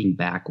 not looking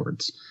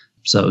backwards.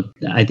 So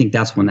I think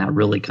that's when that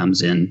really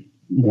comes in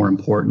more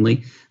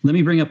importantly. Let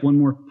me bring up one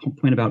more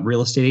point about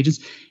real estate agents.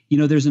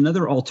 There's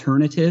another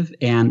alternative,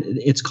 and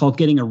it's called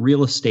getting a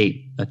real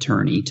estate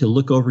attorney to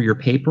look over your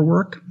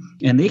paperwork.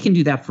 And they can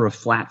do that for a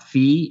flat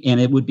fee, and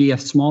it would be a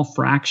small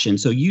fraction.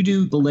 So you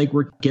do the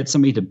legwork, get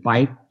somebody to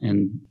bite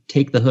and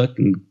take the hook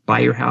and buy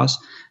your house.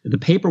 The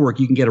paperwork,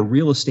 you can get a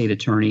real estate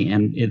attorney,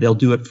 and they'll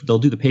do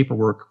the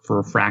paperwork for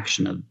a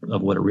fraction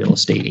of what a real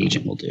estate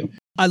agent will do.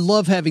 I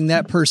love having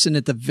that person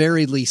at the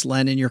very least,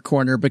 Len, in your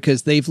corner,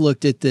 because they've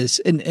looked at this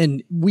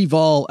and we've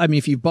all,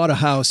 if you've bought a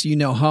house, you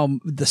know how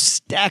the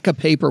stack of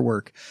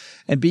paperwork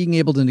and being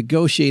able to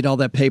negotiate all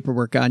that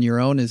paperwork on your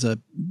own is a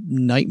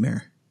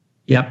nightmare.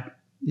 Yep.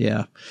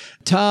 Yeah.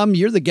 Tom,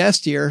 you're the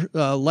guest here.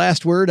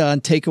 Last word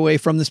on takeaway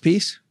from this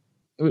piece?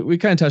 We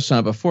kind of touched on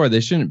it before. They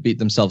shouldn't beat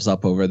themselves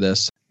up over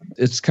this.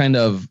 It's kind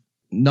of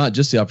not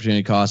just the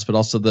opportunity cost, but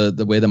also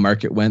the way the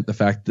market went, the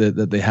fact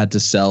that they had to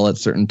sell at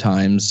certain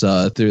times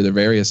through their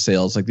various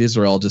sales. Like these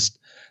are all just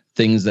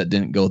things that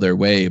didn't go their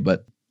way,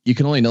 but you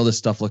can only know this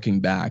stuff looking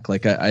back.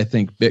 Like I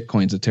think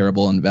Bitcoin's a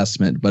terrible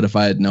investment, but if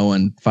I had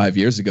known 5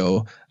 years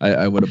ago,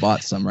 I would have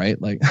bought some,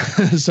 right? Like,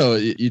 so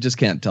you just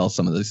can't tell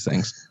some of these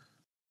things.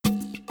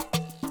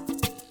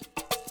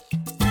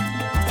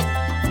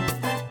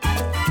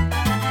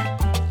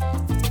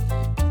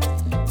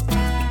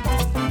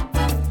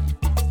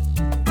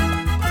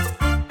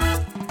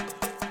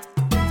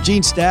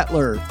 Jean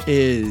Statler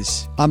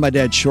is on my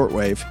dad's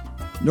shortwave.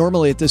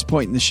 Normally at this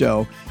point in the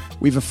show,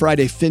 we have a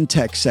Friday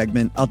FinTech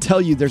segment. I'll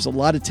tell you, there's a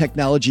lot of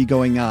technology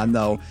going on,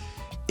 though,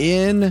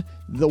 in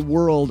the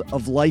world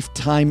of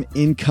lifetime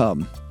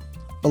income.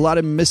 a lot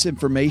of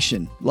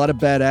misinformation, a lot of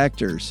bad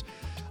actors,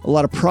 a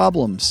lot of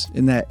problems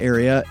in that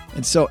area.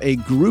 And so a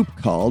group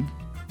called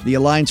the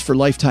Alliance for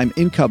Lifetime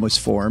Income was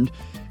formed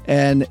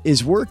and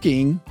is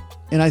working,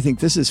 and I think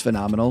this is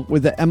phenomenal,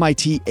 with the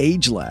MIT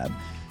Age Lab.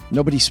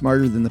 Nobody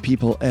smarter than the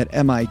people at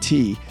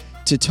MIT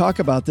to talk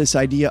about this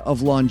idea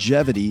of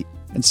longevity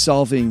and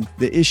solving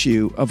the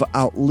issue of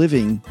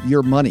outliving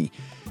your money.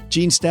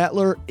 Jean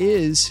Statler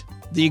is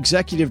the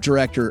executive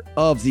director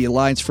of the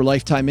Alliance for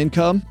Lifetime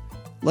Income.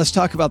 Let's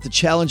talk about the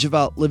challenge of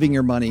outliving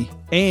your money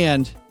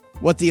and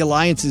what the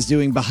Alliance is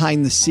doing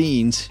behind the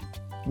scenes,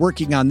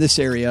 working on this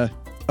area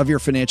of your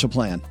financial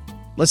plan.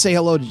 Let's say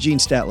hello to Jean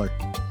Statler.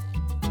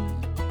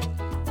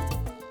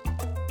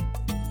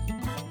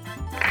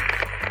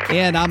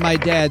 And on my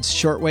dad's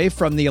shortwave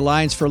from the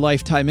Alliance for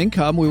Lifetime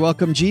Income, we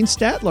welcome Jean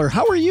Statler.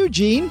 How are you,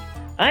 Jean?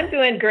 I'm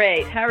doing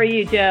great. How are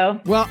you,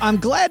 Joe? Well, I'm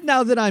glad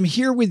now that I'm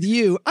here with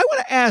you. I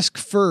want to ask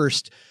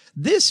first,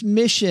 this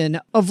mission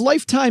of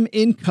lifetime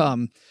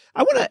income,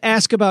 I want to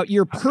ask about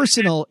your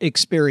personal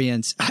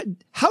experience.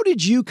 How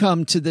did you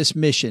come to this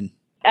mission?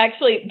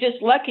 Actually,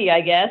 just lucky,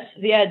 I guess.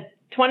 We had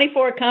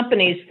 24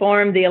 companies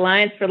formed the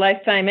Alliance for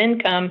Lifetime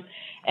Income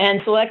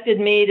and selected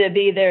me to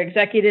be their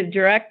executive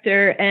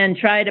director and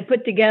try to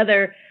put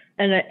together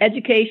an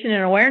education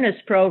and awareness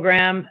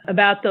program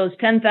about those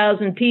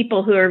 10,000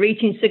 people who are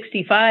reaching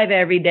 65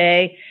 every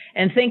day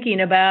and thinking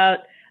about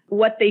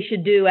what they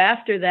should do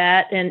after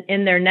that and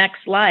in their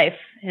next life,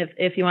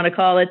 if you want to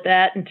call it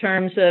that, in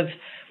terms of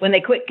when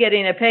they quit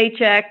getting a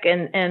paycheck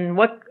and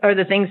what are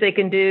the things they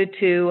can do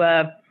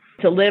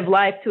to live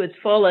life to its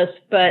fullest,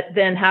 but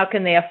then how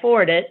can they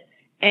afford it?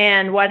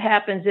 And what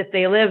happens if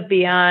they live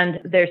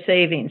beyond their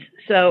savings?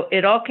 So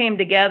it all came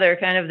together,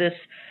 kind of this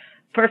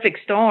perfect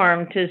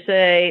storm to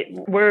say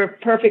we're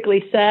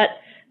perfectly set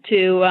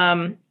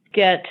to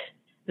get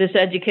this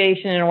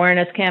education and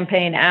awareness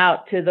campaign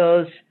out to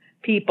those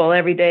people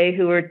every day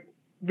who are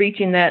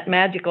reaching that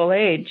magical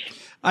age.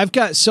 I've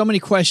got so many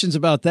questions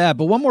about that,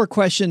 but one more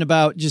question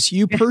about just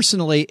you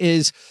personally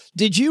is,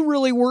 did you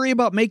really worry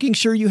about making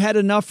sure you had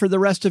enough for the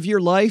rest of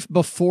your life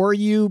before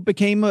you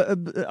became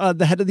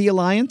the head of the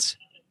Alliance?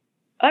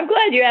 I'm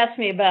glad you asked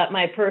me about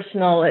my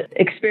personal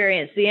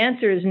experience. The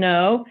answer is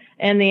no.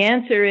 And the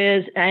answer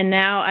is, and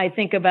now I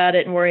think about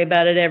it and worry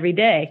about it every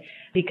day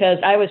because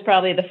I was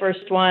probably the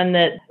first one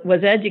that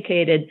was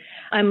educated.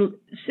 I'm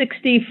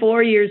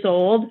 64 years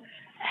old,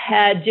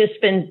 had just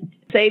been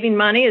saving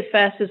money as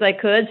fast as I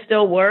could,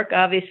 still work,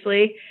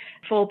 obviously,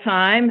 full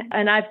time.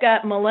 And I've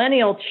got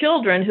millennial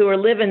children who are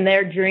living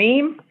their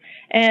dream.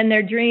 And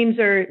their dreams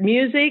are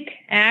music,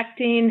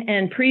 acting,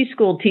 and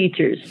preschool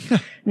teachers.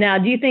 Now,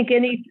 do you think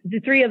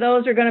the three of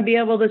those are going to be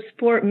able to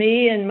support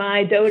me and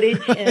my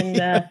dotage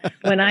and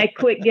when I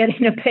quit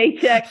getting a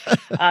paycheck?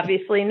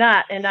 Obviously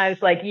not. And I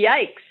was like,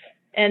 yikes.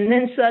 And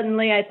then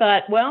suddenly I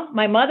thought, well,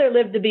 my mother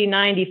lived to be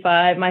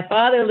 95. My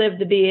father lived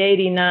to be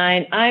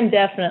 89. I'm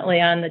definitely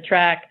on the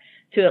track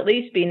to at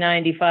least be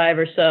 95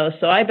 or so.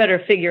 So I better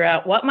figure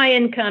out what my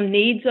income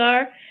needs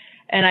are.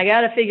 And I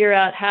got to figure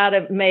out how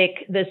to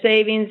make the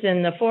savings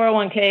and the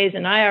 401ks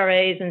and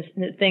IRAs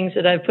and things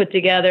that I've put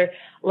together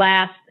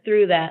last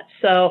through that.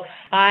 So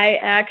I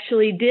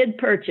actually did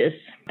purchase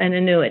an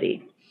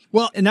annuity.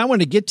 Well, and I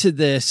want to get to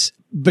this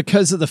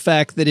because of the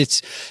fact that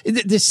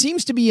this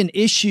seems to be an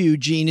issue,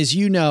 Jean, as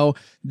you know,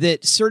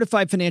 that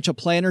certified financial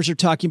planners are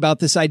talking about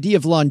this idea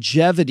of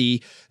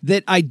longevity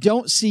that I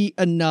don't see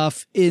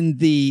enough in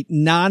the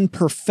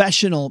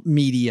non-professional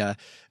media.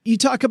 You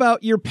talk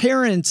about your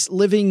parents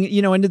living,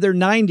 into their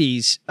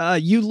 90s.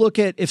 You look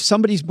at if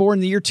somebody's born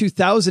in the year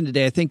 2000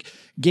 today, I think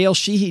Gail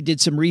Sheehy did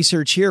some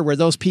research here where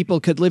those people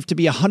could live to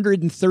be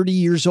 130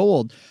 years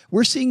old.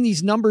 We're seeing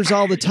these numbers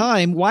all the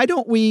time. Why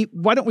don't we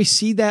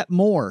see that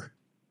more?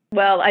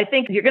 Well, I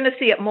think you're going to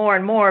see it more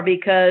and more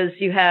because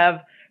you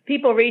have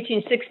people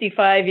reaching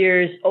 65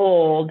 years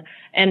old,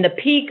 and the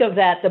peak of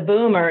that, the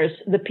boomers,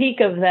 the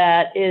peak of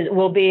that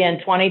will be in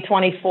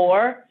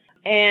 2024.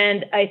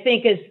 And I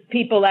think as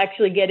people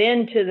actually get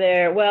into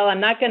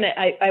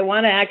I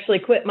want to actually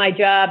quit my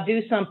job,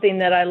 do something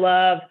that I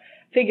love,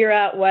 figure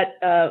out what,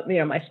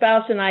 my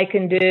spouse and I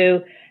can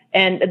do.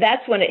 And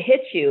that's when it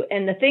hits you.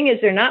 And the thing is,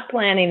 they're not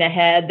planning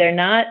ahead. They're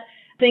not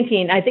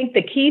thinking. I think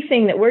the key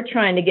thing that we're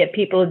trying to get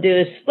people to do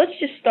is let's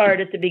just start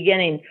at the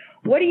beginning.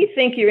 What do you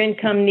think your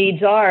income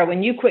needs are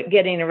when you quit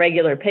getting a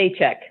regular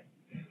paycheck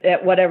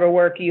at whatever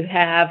work you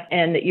have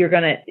and that you're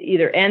going to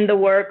either end the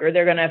work or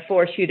they're going to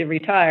force you to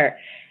retire?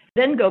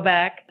 Then go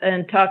back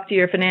and talk to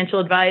your financial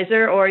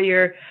advisor or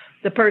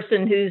the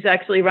person who's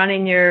actually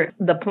running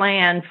the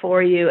plan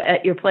for you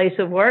at your place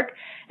of work,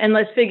 and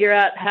let's figure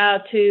out how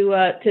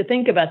to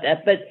think about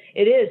that. But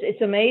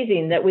it's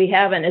amazing that we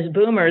haven't, as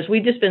boomers,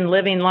 we've just been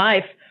living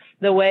life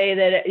the way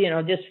that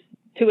just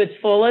to its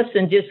fullest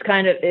and just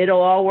kind of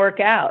it'll all work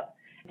out.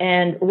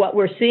 And what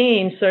we're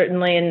seeing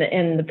certainly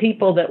in the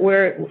people that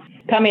we're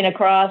coming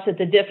across at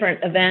the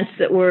different events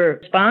that we're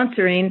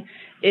sponsoring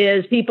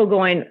is people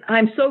going,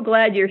 I'm so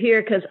glad you're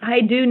here because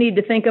I do need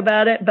to think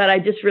about it, but I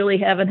just really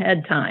haven't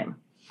had time.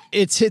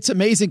 It's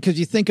amazing because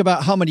you think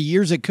about how many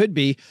years it could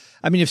be.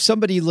 I mean, if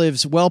somebody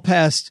lives well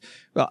past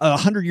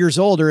 100 years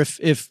old, or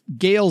if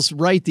Gail's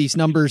right, these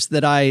numbers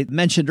that I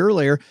mentioned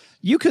earlier,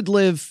 you could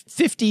live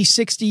 50,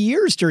 60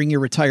 years during your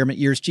retirement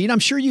years, Jean. I'm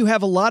sure you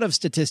have a lot of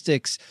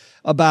statistics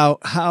about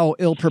how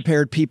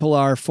ill-prepared people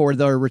are for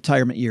their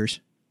retirement years.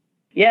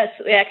 Yes,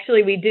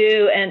 actually we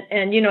do. And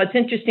it's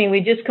interesting. We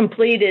just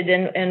completed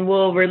and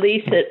we'll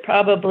release it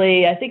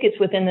probably, I think it's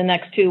within the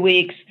next 2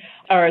 weeks,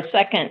 our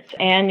second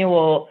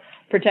annual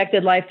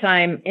Protected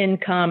Lifetime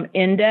Income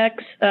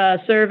Index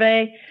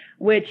survey,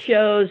 which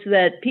shows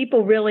that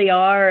people really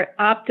are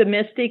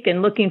optimistic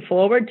and looking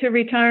forward to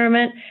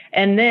retirement.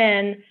 And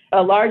then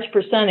a large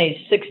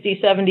percentage,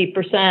 60,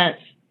 70%,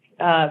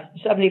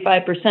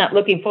 75%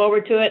 looking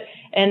forward to it.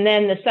 And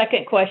then the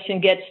second question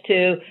gets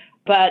to,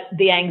 but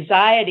the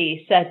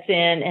anxiety sets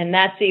in, and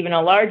that's even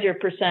a larger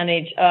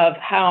percentage of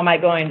how am I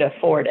going to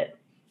afford it?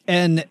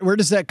 And where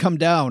does that come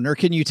down, or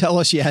can you tell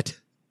us yet?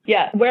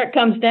 Yeah, where it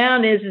comes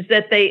down is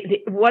that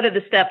what are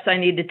the steps I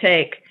need to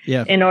take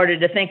in order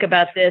to think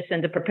about this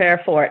and to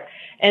prepare for it?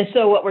 And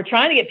so what we're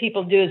trying to get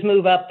people to do is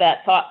move up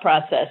that thought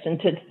process and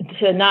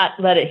to not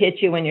let it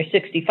hit you when you're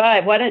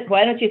 65. Why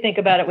don't you think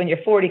about it when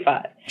you're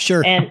 45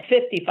 and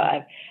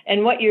 55?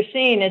 And what you're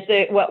seeing is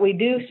that what we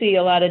do see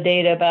a lot of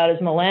data about is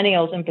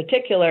millennials in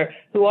particular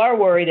who are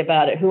worried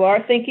about it, who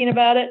are thinking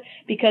about it,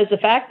 because the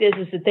fact is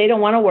that they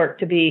don't want to work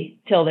to be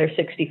till they're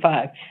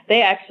 65.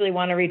 They actually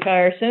want to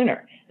retire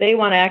sooner. They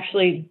want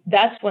to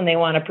that's when they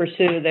want to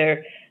pursue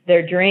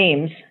their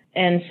dreams.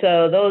 And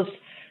so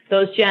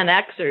those Gen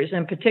Xers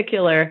in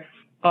particular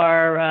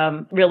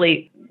are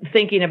really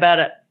thinking about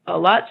it a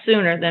lot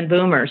sooner than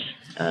boomers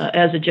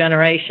as a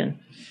generation.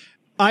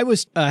 I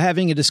was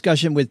having a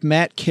discussion with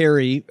Matt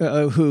Carey,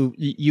 who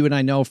you and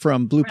I know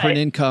from Blueprint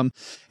Income,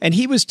 and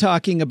he was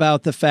talking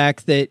about the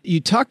fact that you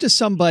talk to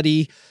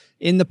somebody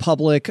in the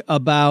public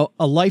about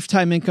a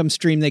lifetime income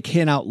stream they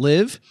can't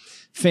outlive.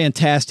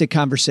 Fantastic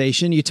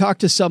conversation. You talk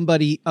to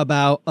somebody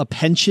about a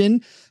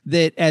pension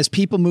that as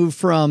people move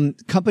from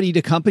company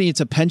to company, it's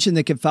a pension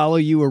that can follow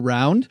you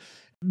around.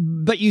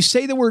 But you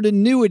say the word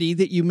annuity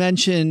that you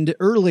mentioned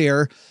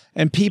earlier,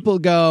 and people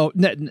go,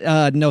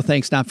 no,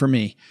 thanks, not for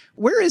me.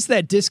 Where is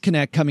that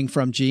disconnect coming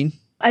from, Jean?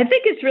 I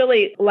think it's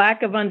really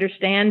lack of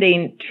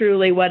understanding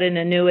truly what an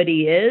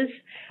annuity is.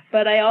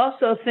 But I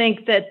also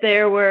think that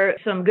there were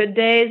some good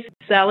days,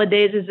 salad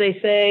days, as they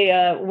say,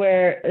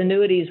 where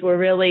annuities were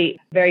really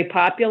very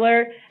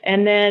popular.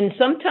 And then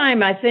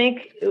sometime, I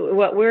think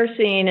what we're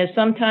seeing is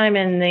sometime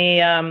in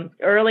the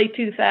early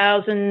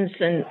 2000s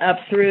and up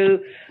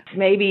through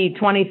maybe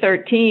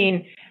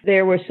 2013,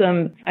 there were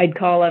some, I'd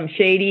call them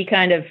shady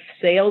kind of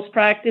sales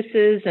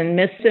practices and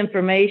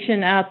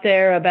misinformation out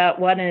there about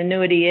what an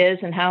annuity is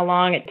and how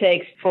long it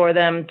takes for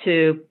them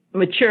to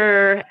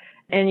mature.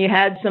 And you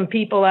had some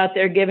people out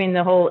there giving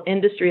the whole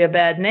industry a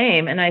bad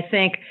name. And I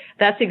think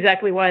that's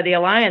exactly why the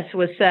Alliance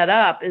was set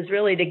up, is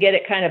really to get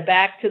it kind of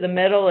back to the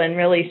middle and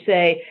really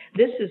say,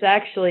 this is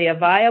actually a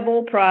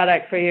viable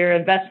product for your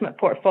investment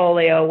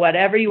portfolio,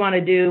 whatever you want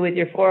to do with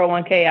your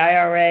 401k,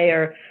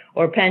 IRA,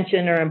 or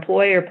pension or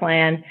employer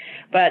plan.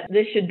 But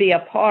this should be a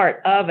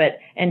part of it.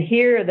 And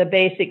here are the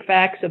basic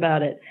facts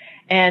about it.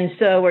 And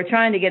so we're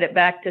trying to get it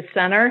back to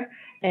center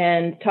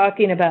and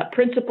talking about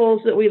principles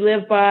that we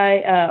live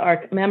by,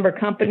 our member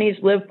companies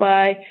live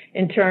by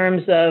in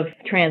terms of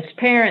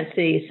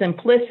transparency,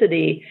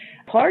 simplicity.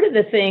 Part of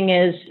the thing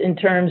is, in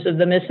terms of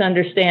the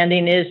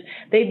misunderstanding, is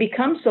they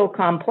become so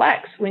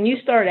complex. When you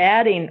start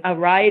adding a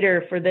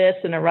rider for this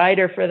and a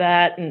rider for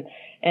that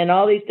and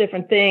all these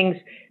different things,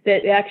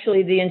 that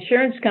actually the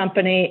insurance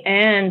company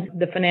and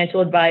the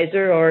financial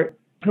advisor or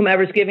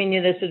whomever's giving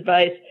you this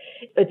advice,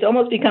 it's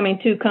almost becoming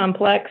too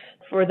complex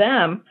for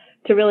them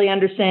to really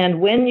understand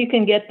when you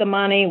can get the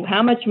money,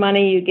 how much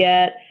money you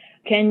get,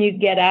 can you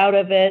get out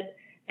of it.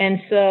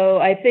 And so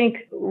I think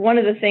one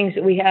of the things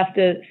that we have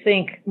to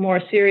think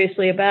more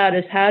seriously about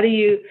is how do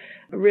you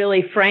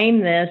really frame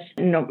this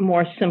in a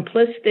more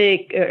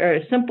simplistic or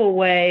a simple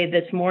way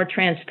that's more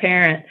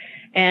transparent.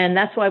 And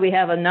that's why we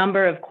have a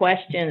number of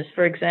questions,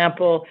 for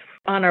example,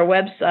 on our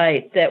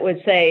website that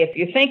would say, if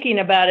you're thinking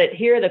about it,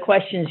 here are the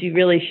questions you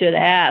really should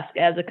ask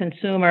as a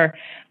consumer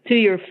to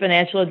your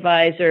financial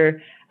advisor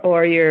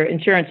or your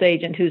insurance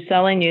agent who's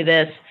selling you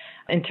this,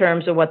 in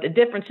terms of what the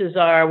differences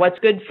are, what's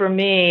good for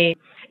me.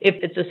 If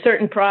it's a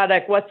certain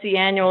product, what's the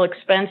annual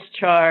expense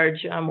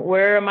charge?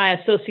 Where are my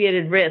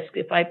associated risks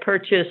if I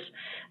purchase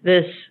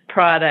this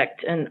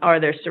product? And are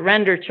there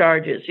surrender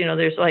charges?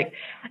 There's like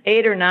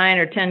 8 or 9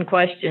 or 10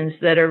 questions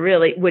that are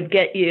really would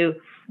get you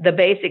the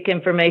basic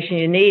information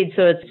you need.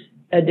 So it's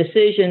a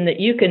decision that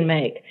you can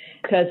make.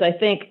 Because I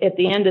think at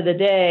the end of the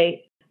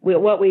day,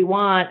 what we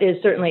want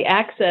is certainly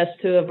access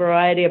to a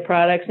variety of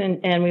products,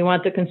 and we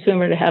want the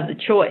consumer to have the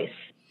choice.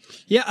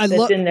 Yeah,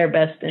 that's in their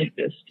best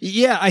interest.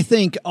 Yeah, I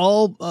think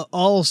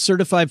all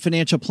certified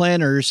financial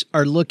planners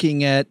are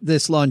looking at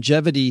this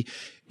longevity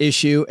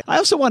issue. I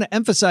also want to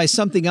emphasize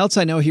something else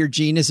I know here,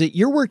 Jean, is that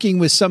you're working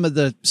with some of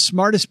the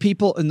smartest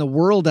people in the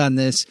world on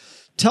this.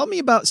 Tell me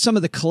about some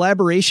of the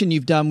collaboration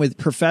you've done with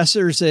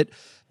professors at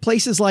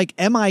places like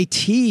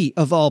MIT,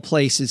 of all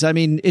places. I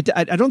mean,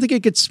 I don't think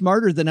it gets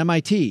smarter than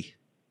MIT.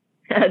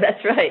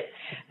 That's right.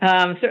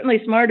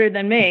 Certainly smarter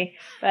than me.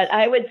 But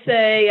I would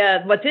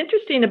say what's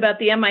interesting about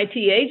the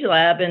MIT Age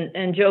Lab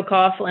and Joe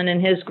Coughlin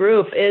and his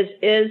group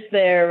is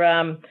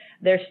their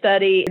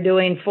study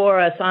doing for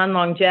us on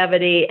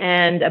longevity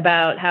and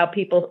about how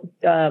people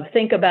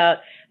think about,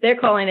 they're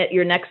calling it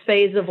your next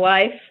phase of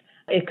life.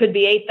 It could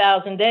be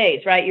 8,000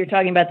 days, right? You're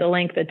talking about the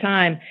length of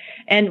time.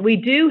 And we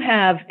do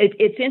have,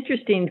 it's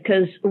interesting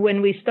because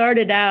when we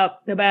started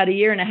out about a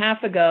year and a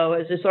half ago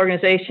as this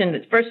organization,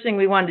 the first thing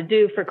we wanted to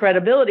do for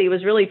credibility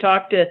was really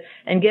talk to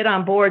and get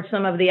on board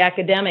some of the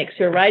academics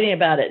who are writing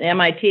about it,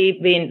 MIT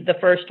being the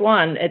first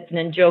one, and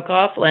then Joe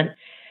Coughlin.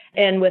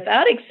 And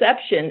without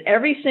exception,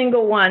 every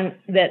single one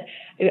that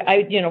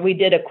we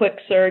did a quick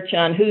search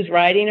on who's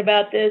writing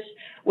about this.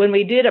 When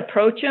we did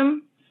approach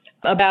them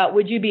about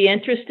would you be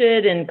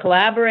interested in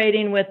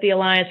collaborating with the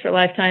Alliance for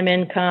Lifetime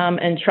Income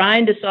and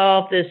trying to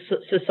solve this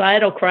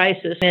societal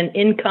crisis and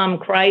income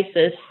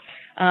crisis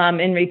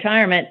in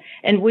retirement,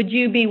 and would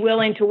you be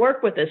willing to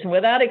work with us? And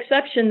without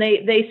exception,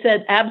 they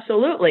said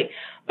absolutely.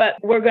 But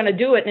we're going to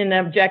do it in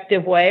an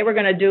objective way. We're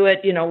going to do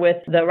it, with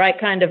the right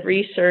kind of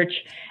research.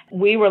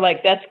 We were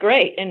like, that's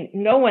great. And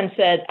no one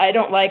said, I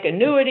don't like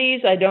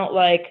annuities. I don't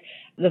like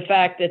the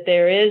fact that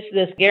there is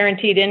this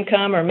guaranteed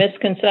income or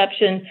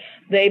misconception.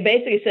 They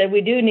basically said,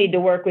 we do need to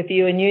work with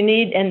you, and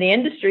the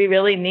industry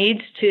really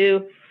needs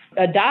to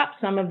adopt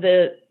some of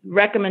the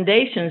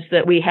recommendations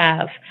that we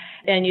have.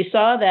 And you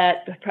saw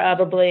that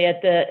probably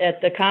at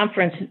the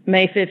conference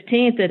May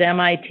 15th at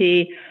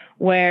MIT,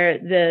 where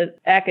the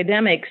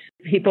academics,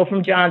 people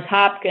from Johns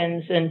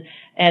Hopkins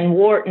and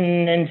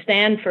Wharton and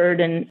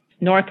Stanford and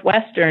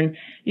Northwestern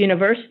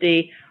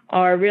University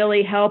are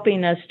really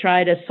helping us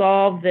try to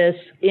solve this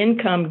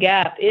income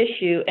gap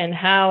issue and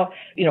how,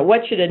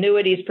 what should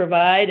annuities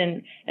provide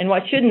and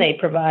what shouldn't they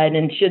provide,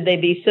 and should they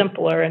be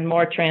simpler and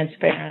more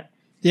transparent?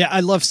 Yeah, I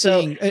love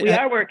seeing. So we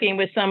are working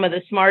with some of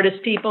the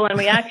smartest people, and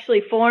we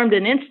actually formed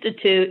an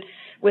institute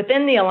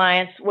within the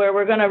Alliance where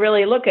we're going to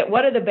really look at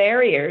what are the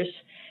barriers,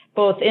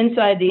 both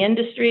inside the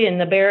industry and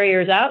the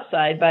barriers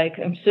outside by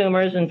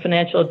consumers and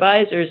financial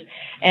advisors,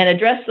 and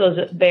address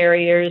those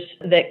barriers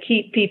that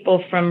keep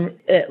people from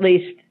at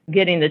least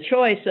getting the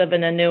choice of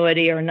an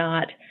annuity or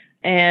not.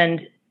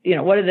 And,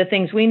 what are the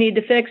things we need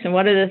to fix, and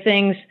what are the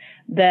things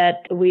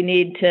that we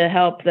need to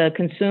help the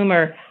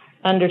consumer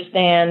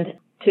understand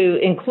to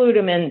include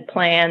them in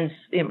plans,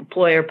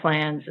 employer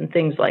plans, and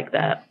things like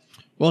that.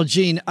 Well,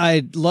 Jean,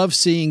 I love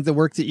seeing the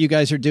work that you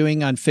guys are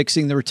doing on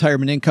fixing the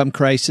retirement income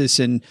crisis.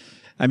 And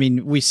I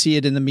mean, we see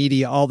it in the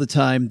media all the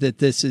time that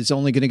this is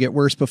only going to get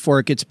worse before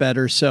it gets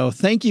better. So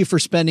thank you for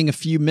spending a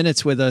few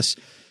minutes with us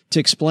to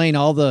explain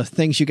all the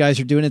things you guys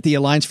are doing at the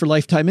Alliance for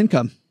Lifetime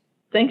Income.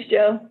 Thanks,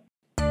 Joe.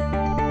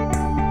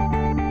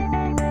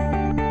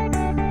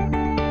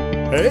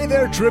 Hey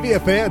there, trivia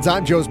fans.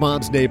 I'm Joe's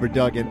mom's neighbor,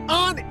 Doug. And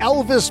on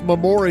Elvis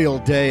Memorial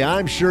Day,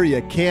 I'm sure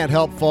you can't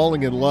help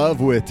falling in love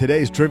with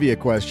today's trivia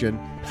question.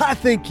 I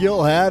think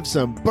you'll have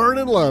some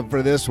burning love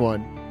for this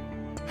one.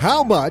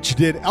 How much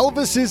did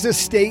Elvis's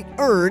estate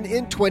earn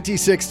in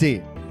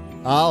 2016?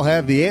 I'll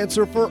have the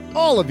answer for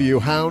all of you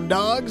hound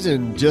dogs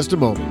in just a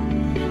moment.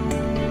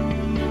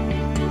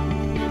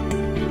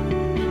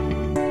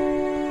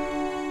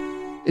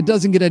 It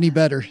doesn't get any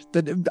better.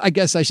 I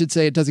guess I should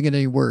say it doesn't get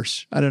any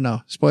worse. I don't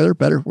know. Spoiler,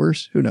 better,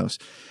 worse? Who knows?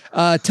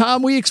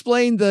 Tom, we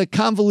explained the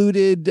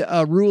convoluted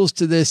rules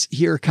to this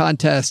here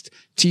contest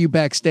to you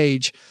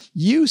backstage.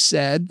 You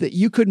said that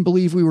you couldn't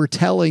believe we were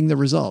telling the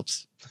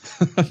results.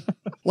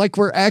 Like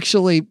we're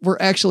actually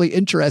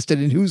interested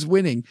in who's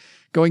winning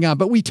going on,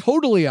 but we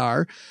totally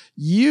are.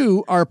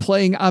 You are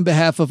playing on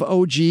behalf of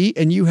OG,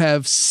 and you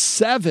have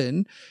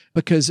 7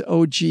 because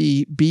OG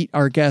beat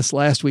our guest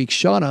last week,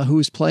 Shauna,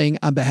 who's playing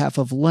on behalf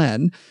of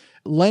Len.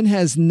 Len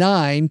has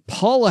 9.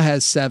 Paula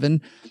has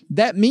 7.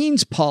 That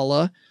means,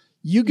 Paula,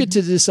 you get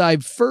to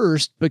decide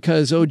first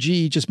because OG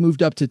just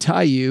moved up to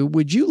tie you.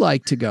 Would you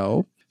like to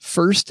go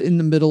first, in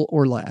the middle,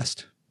 or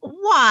last?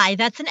 Why,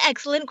 that's an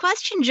excellent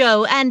question,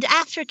 Joe. And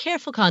after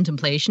careful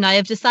contemplation, I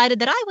have decided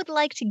that I would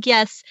like to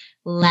guess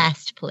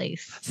last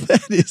place.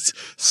 That is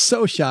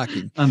so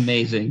shocking.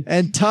 Amazing.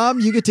 And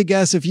Tom, you get to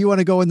guess if you want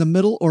to go in the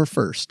middle or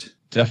first.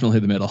 Definitely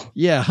the middle.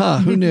 Yeah, huh?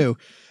 Who knew?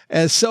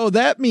 So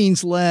that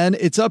means, Len,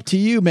 it's up to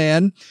you,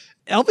 man.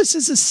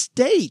 Elvis's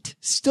estate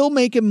still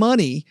making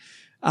money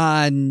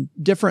on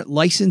different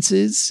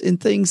licenses and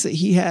things that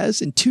he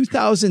has. In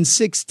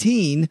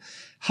 2016,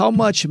 how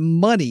much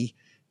money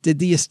did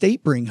the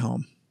estate bring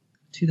home?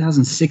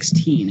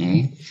 2016,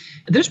 eh?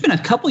 There's been a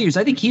couple years.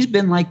 I think he's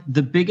been like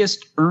the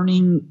biggest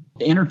earning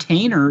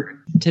entertainer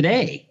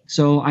today.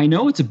 So I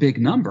know it's a big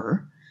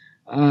number.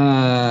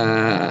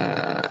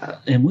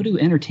 And what do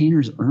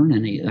entertainers earn?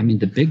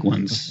 The big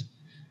ones.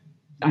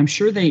 I'm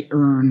sure they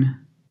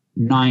earn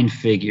 9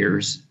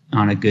 figures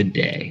on a good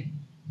day.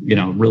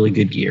 Really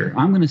good gear.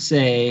 I'm going to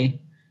say,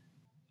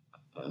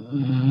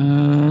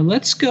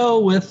 let's go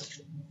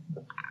with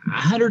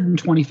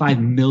 $125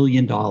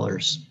 million.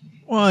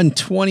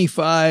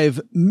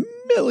 $125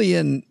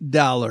 million.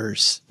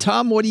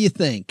 Tom, what do you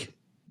think?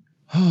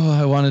 Oh,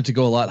 I wanted to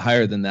go a lot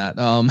higher than that.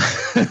 I'm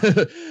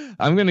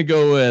going to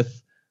go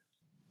with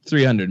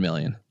 300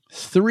 million.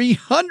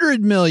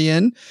 300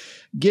 million,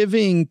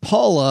 giving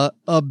Paula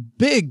a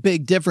big,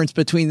 big difference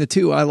between the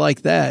two. I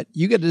like that.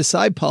 You got to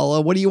decide,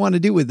 Paula, what do you want to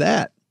do with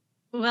that?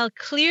 Well,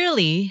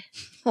 clearly,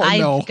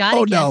 I've got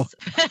to guess.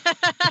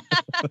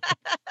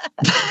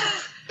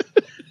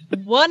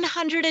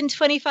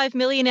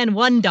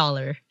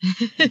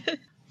 $125,001,001.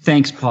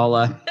 Thanks,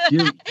 Paula.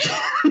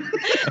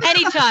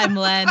 Anytime,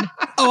 Len.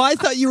 Oh, I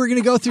thought you were going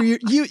to go through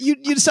you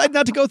decided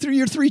not to go through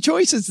your three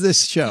choices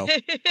this show.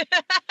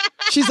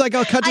 She's like,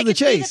 I'll cut to the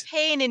chase. I could see the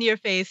pain in your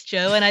face,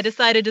 Joe, and I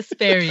decided to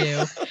spare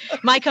you.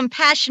 My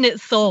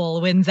compassionate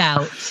soul wins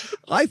out.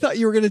 I thought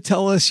you were going to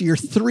tell us your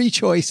three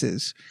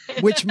choices,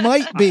 which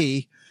might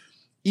be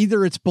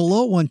either it's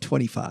below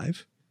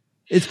 125,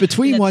 it's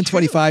between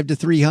 125 to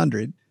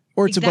 300,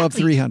 or it's above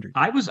 300.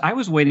 I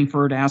was waiting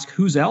for her to ask,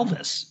 who's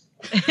Elvis?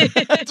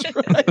 That's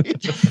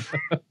right.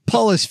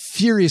 Paul is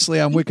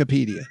furiously on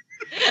Wikipedia.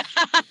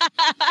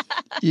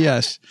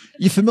 Yes.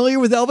 You familiar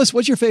with Elvis?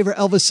 What's your favorite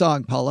Elvis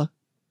song, Paula?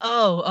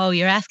 Oh,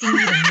 you're asking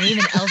me to name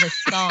an Elvis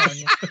song.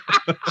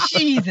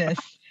 Jesus.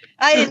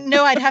 I didn't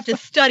know I'd have to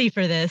study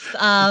for this.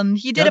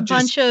 He did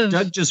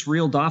Doug just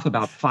reeled off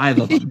about 5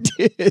 of them.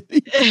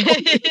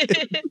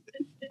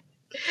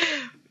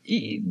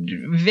 He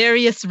did.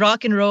 Various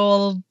rock and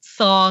roll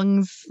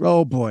songs.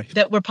 Oh, boy.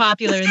 That were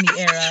popular in the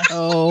era.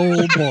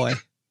 Oh, boy.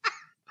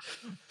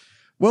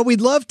 Well,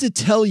 we'd love to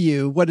tell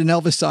you what an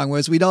Elvis song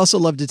was. We'd also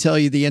love to tell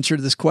you the answer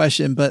to this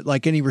question, but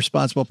like any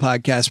responsible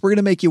podcast, we're going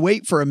to make you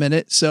wait for a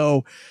minute.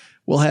 So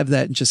we'll have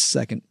that in just a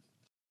second.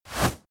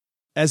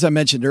 As I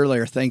mentioned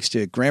earlier, thanks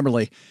to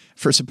Grammarly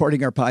for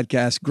supporting our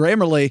podcast.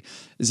 Grammarly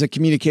is a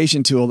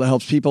communication tool that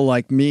helps people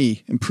like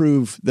me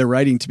improve their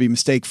writing to be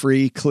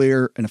mistake-free,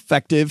 clear, and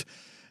effective.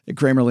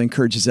 Grammarly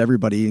encourages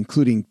everybody,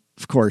 including,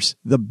 of course,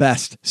 the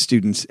best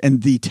students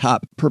and the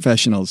top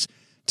professionals,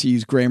 to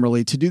use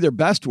Grammarly to do their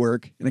best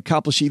work and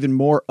accomplish even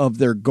more of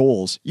their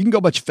goals. You can go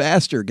much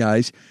faster,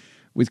 guys,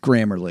 with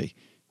Grammarly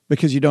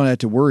because you don't have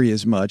to worry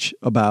as much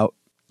about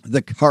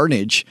the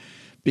carnage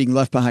being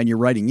left behind your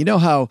writing. You know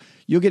how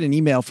you'll get an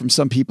email from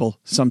some people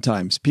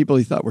sometimes, people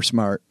you thought were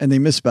smart, and they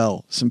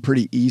misspell some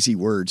pretty easy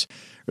words,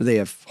 or they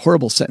have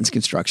horrible sentence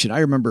construction. I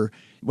remember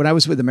when I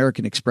was with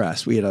American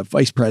Express, we had a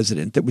vice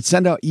president that would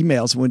send out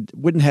emails and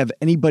wouldn't have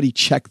anybody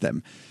check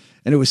them.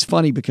 And it was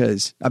funny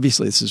because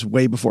obviously this is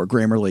way before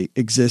Grammarly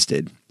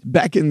existed,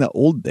 back in the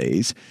old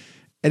days,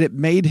 and it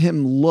made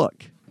him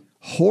look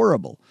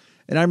horrible.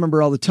 And I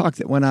remember all the talk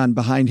that went on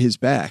behind his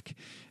back.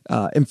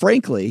 And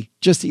frankly,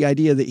 just the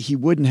idea that he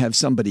wouldn't have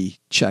somebody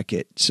check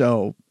it.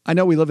 So I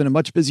know we live in a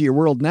much busier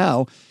world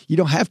now. You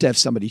don't have to have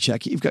somebody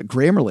check it. You've got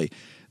Grammarly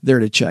there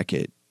to check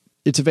it.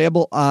 It's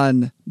available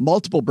on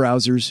multiple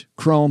browsers,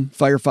 Chrome,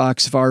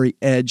 Firefox, Safari,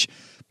 Edge,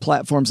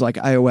 platforms like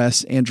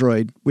iOS,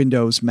 Android,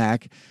 Windows,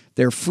 Mac.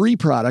 Their free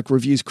product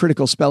reviews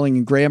critical spelling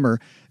and grammar.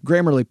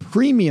 Grammarly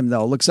Premium,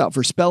 though, looks out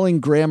for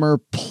spelling, grammar,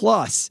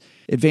 plus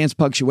advanced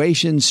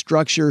punctuation,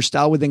 structure,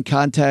 style within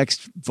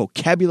context,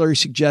 vocabulary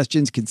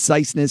suggestions,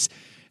 conciseness,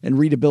 and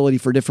readability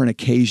for different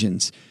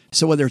occasions.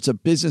 So whether it's a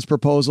business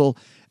proposal,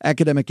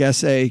 academic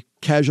essay,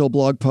 casual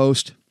blog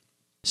post,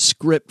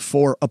 script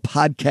for a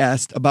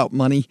podcast about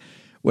money,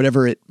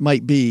 whatever it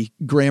might be,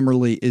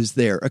 Grammarly is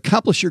there.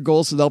 Accomplish your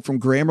goals with help from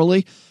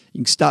Grammarly. You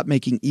can stop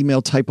making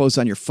email typos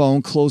on your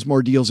phone, close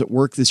more deals at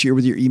work this year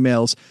with your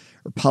emails,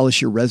 or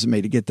polish your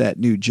resume to get that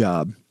new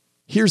job.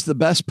 Here's the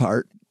best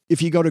part.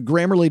 If you go to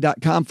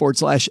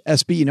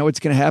Grammarly.com/SB, you know what's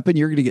going to happen?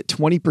 You're going to get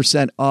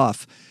 20%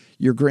 off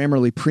your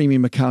Grammarly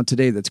premium account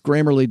today. That's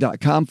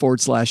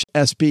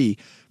Grammarly.com/SB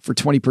for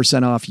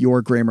 20% off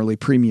your Grammarly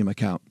premium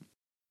account.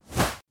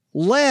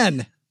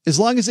 Len, as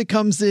long as it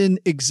comes in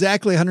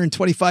exactly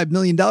 $125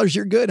 million,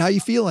 you're good. How you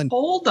feeling?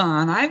 Hold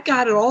on. I've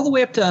got it all the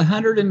way up to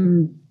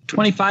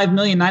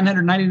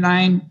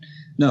 $125,999,000.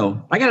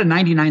 No, I got a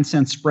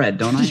 99-cent spread,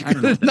 don't I? I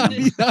don't know.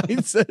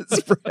 99-cent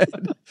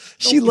spread.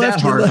 She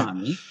left hard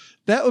on me.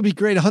 That would be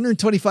great.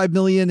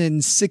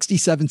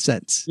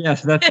 $125,067,000.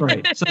 Yes, that's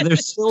right. So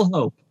there's still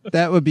hope.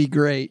 That would be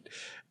great.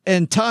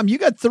 And Tom, you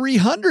got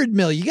 $300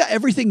 million. You got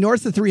everything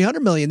north of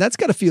 $300 million. That's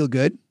got to feel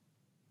good.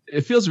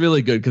 It feels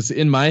really good because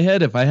in my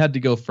head, if I had to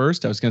go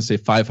first, I was going to say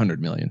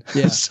 500 million.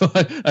 Yeah. So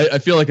I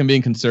feel like I'm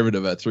being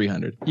conservative at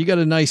 300. You got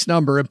a nice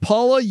number. And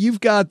Paula, you've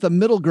got the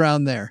middle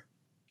ground there.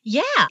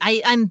 Yeah,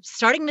 I'm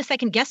starting to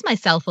second guess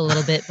myself a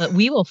little bit, but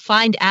we will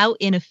find out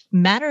in a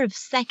matter of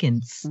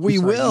seconds. We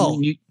will.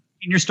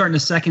 You're starting to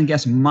second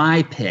guess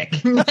my pick.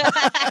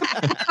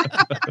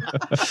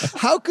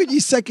 How could you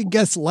second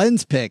guess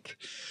Len's pick?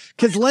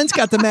 Because Len's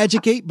got the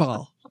magic 8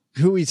 ball,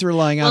 who he's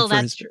relying on. Well, for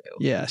that's his, true.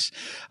 Yes.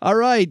 All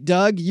right,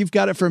 Doug, you've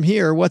got it from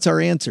here. What's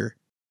our answer?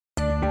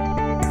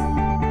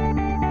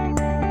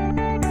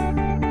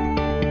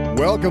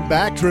 Welcome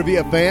back,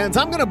 trivia fans.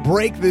 I'm going to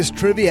break this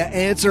trivia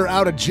answer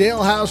out of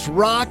Jailhouse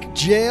Rock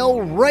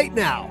Jail right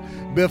now.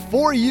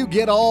 before you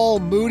get all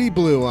moody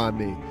blue on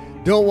me.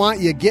 Don't want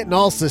you getting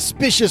all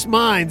suspicious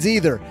minds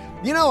either.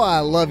 You know I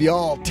love you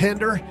all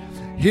tender.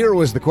 Here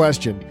was the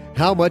question.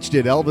 How much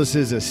did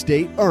Elvis's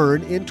estate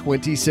earn in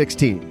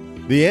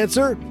 2016? The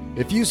answer?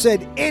 If you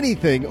said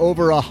anything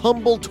over a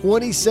humble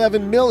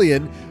 $27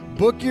 million,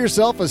 book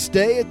yourself a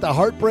stay at the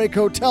Heartbreak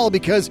Hotel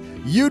because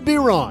you'd be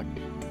wrong.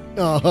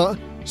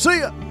 See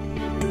ya.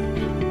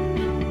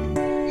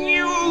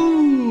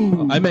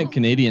 I meant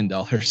Canadian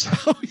dollars.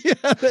 Oh, yeah,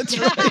 that's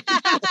right.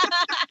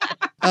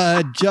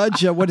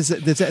 Judge, what is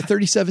it? Is that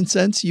 37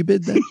 cents you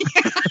bid then?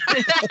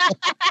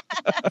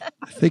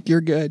 I think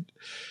you're good.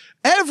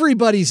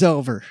 Everybody's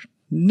over.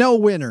 No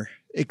winner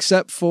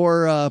except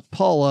for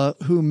Paula,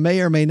 who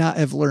may or may not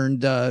have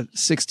learned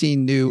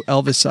 16 new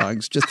Elvis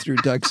songs just through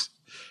Doug's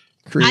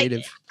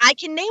creative. I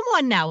can name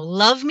one now.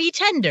 Love Me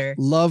Tender.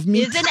 Love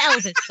Me is an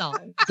Elvis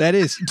song. That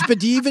is. But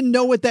do you even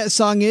know what that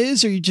song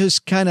is, or are you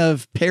just kind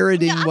of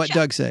parroting what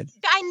Doug said?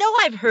 I know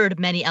I've heard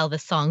many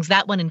Elvis songs,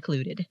 that one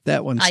included.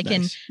 That one's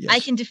nice.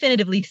 I can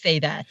definitively say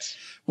that.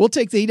 We'll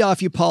take the heat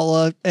off you,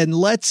 Paula, and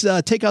let's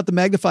take out the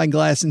magnifying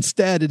glass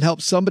instead and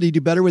help somebody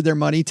do better with their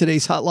money.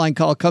 Today's hotline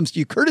call comes to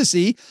you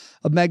courtesy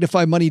of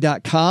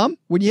MagnifyMoney.com.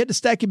 When you head to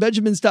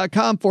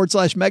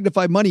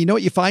StackingBenjamins.com/MagnifyMoney, you know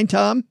what you find,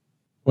 Tom?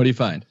 What do you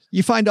find?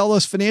 You find all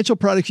those financial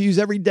products you use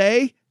every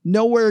day,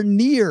 nowhere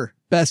near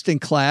best in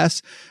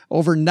class.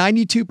 Over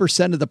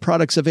 92% of the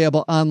products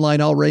available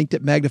online, all ranked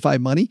at Magnify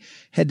Money.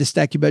 Head to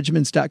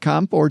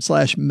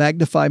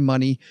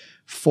StackingBenjamins.com/MagnifyMoney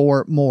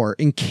for more.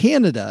 In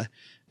Canada,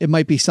 it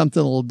might be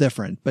something a little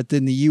different, but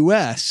in the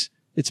U.S.,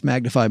 it's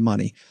Magnify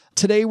Money.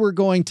 Today, we're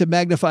going to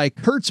magnify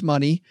Kurt's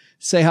money.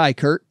 Say hi,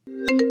 Kurt.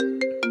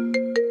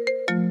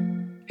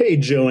 Hey,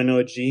 Joe and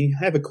OG. I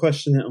have a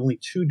question that only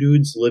two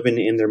dudes living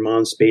in their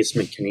mom's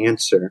basement can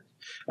answer.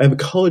 I have a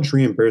college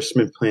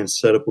reimbursement plan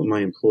set up with my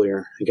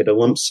employer. I get a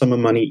lump sum of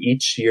money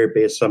each year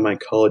based on my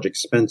college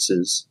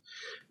expenses.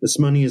 This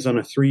money is on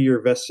a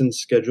 3-year vesting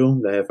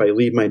schedule that if I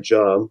leave my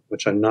job,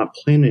 which I'm not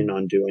planning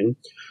on doing,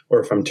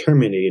 or if I'm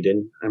terminated,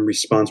 I'm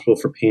responsible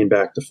for paying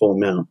back the full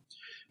amount.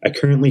 I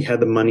currently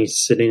have the money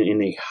sitting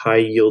in a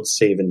high-yield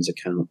savings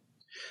account.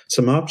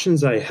 Some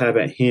options I have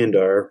at hand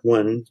are,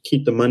 1,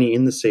 keep the money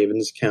in the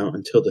savings account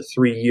until the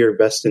 3-year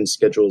vesting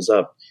schedule is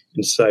up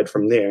and decide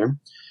from there.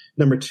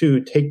 Number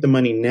 2, take the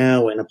money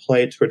now and apply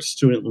it towards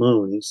student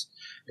loans.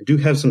 I do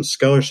have some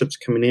scholarships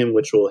coming in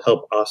which will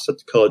help offset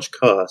the college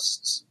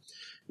costs.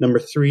 Number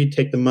 3,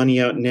 take the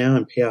money out now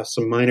and pay off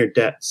some minor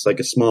debts like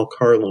a small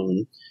car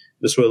loan.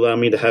 This will allow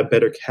me to have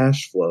better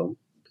cash flow.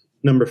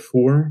 Number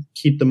 4,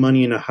 keep the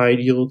money in a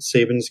high-yield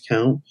savings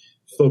account.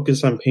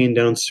 Focus on paying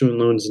down student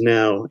loans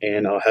now,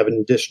 and I'll have an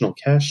additional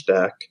cash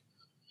stack.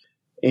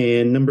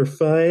 And number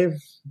 5,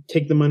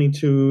 take the money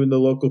to the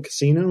local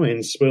casino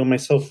and spoil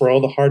myself for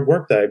all the hard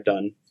work that I've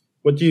done.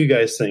 What do you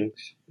guys think?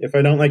 If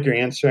I don't like your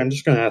answer, I'm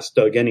just going to ask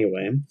Doug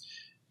anyway.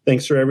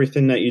 Thanks for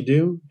everything that you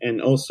do. And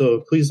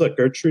also, please let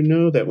Gertrude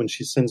know that when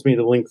she sends me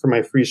the link for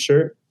my free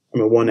shirt,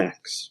 I'm a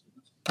 1X.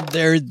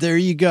 There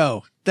you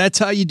go. That's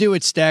how you do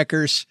it,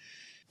 stackers.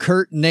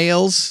 Kurt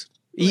nails.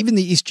 Even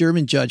the East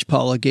German judge,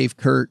 Paula, gave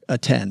Kurt a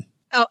 10.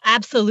 Oh,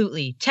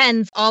 absolutely.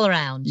 10s all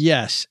around.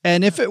 Yes.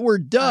 And if it were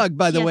Doug,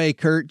 by the way,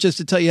 Kurt, just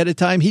to tell you ahead of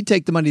time, he'd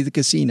take the money to the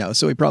casino.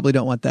 So we probably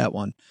don't want that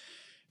one.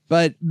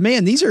 But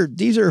man, these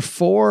are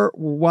 4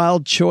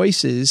 wild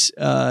choices.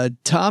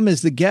 Tom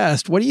is the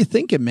guest. What are you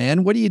thinking,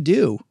 man? What do you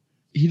do?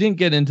 He didn't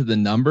get into the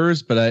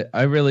numbers, but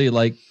I really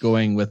like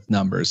going with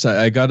numbers.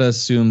 I got to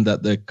assume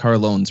that the car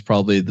loan's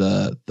probably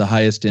the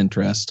highest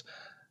interest.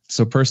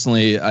 So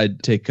personally,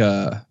 I'd take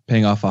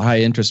paying off a high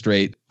interest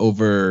rate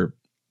over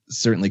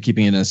certainly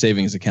keeping it in a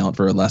savings account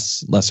for a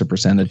lesser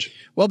percentage.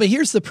 Well, but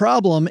here's the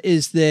problem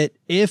is that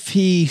if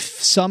he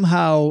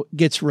somehow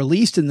gets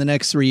released in the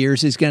next 3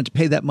 years, he's going to have to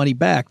pay that money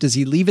back. Does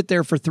he leave it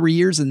there for 3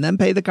 years and then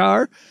pay the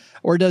car?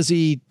 Or does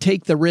he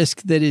take the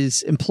risk that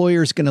his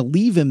employer is going to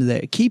leave him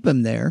there, keep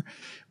him there,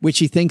 which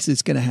he thinks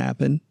is going to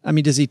happen? I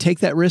mean, does he take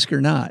that risk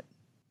or not?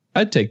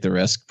 I'd take the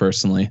risk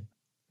personally.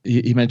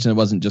 He mentioned it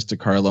wasn't just a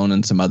car loan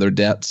and some other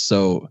debts.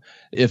 So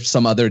if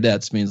some other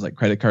debts means like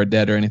credit card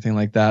debt or anything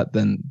like that,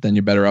 then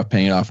you're better off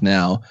paying it off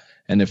now.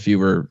 And if you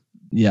were,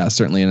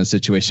 certainly in a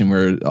situation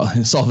where all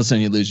of a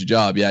sudden you lose your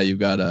job, you've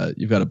got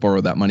to borrow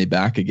that money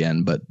back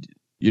again. But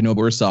you're no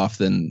worse off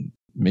than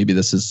maybe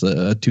this is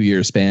a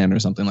 2-year span or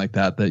something like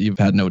that you've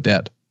had no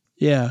debt.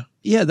 Yeah,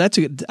 that's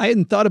I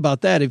hadn't thought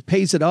about that. If he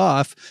pays it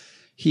off,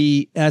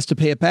 he has to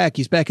pay it back.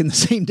 He's back in the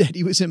same debt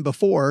he was in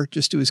before,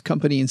 just to his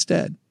company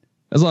instead.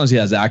 As long as he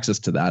has access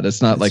to that.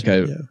 It's not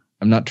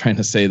I'm not trying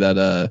to say that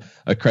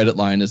a credit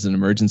line is an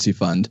emergency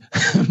fund,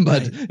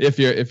 but right. if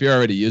you're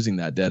already using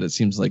that debt, it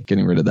seems like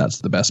getting rid of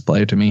that's the best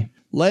play to me.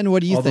 Len,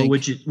 what do you think?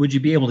 Would you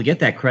be able to get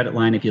that credit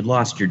line if you'd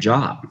lost your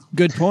job?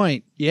 Good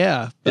point.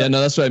 Yeah. Yeah,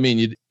 no, that's what I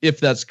mean. If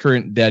that's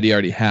current debt he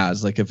already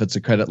has, like if it's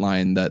a credit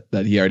line that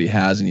he already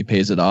has and he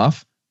pays it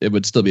off, it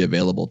would still be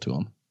available to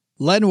him.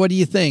 Len, what do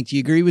you think? Do you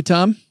agree with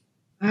Tom?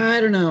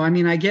 I don't know. I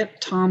mean, I get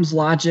Tom's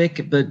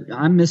logic, but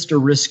I'm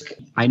Mr. Risk.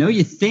 I know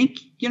you think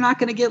you're not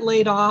going to get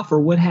laid off or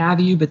what have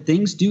you, but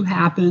things do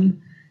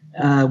happen.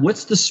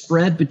 What's the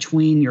spread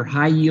between your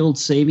high yield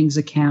savings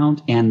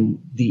account and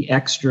the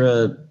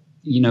extra,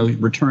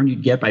 return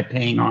you'd get by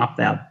paying off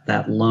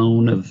that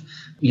loan of,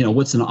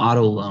 what's an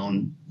auto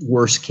loan?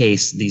 Worst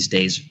case these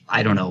days,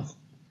 I don't know,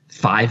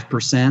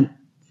 5%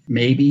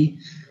 maybe.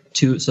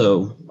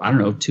 So I don't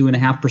know,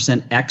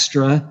 2.5%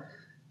 extra.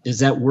 Is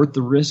that worth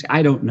the risk?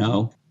 I don't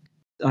know.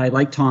 I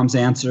like Tom's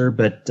answer,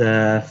 but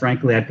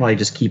frankly, I'd probably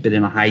just keep it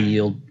in a high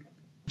yield,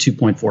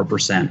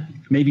 2.4%.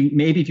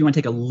 Maybe if you want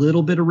to take a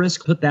little bit of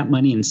risk, put that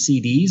money in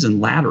CDs and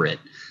ladder it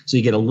so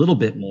you get a little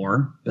bit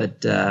more.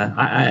 But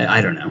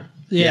I don't know.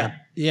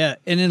 Yeah.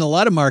 And in a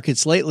lot of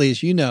markets lately,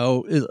 as you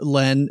know,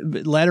 Len,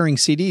 laddering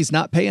CDs,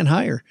 not paying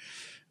higher.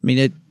 I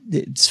mean,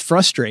 it's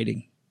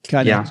frustrating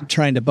kind of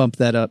trying to bump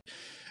that up.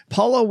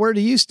 Paula, where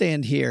do you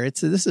stand here?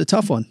 This is a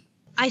tough one.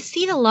 I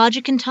see the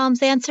logic in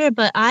Tom's answer,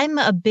 but I'm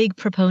a big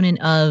proponent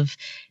of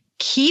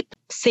keep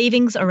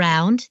savings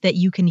around that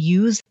you can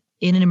use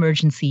in an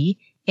emergency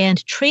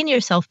and train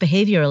yourself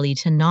behaviorally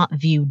to not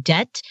view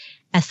debt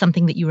as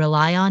something that you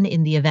rely on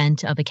in the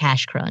event of a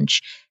cash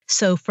crunch.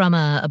 So from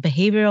a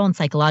behavioral and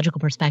psychological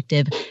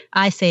perspective,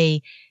 I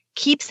say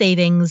keep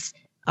savings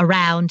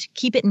around,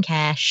 keep it in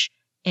cash,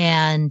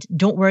 and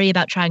don't worry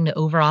about trying to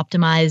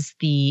over-optimize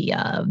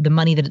the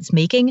money that it's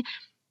making.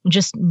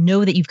 Just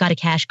know that you've got a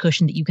cash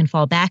cushion that you can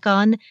fall back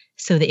on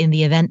so that in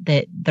the event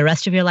that the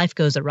rest of your life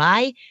goes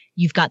awry,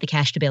 you've got the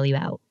cash to bail you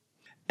out.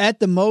 At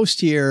the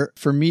most here,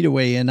 for me to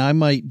weigh in, I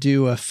might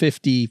do a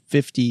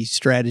 50-50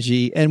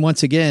 strategy. And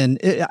once again,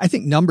 I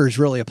think numbers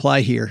really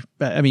apply here.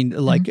 I mean,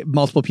 like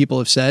multiple people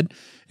have said,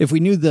 if we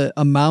knew the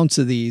amounts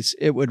of these,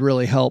 it would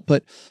really help.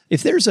 But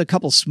if there's a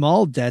couple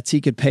small debts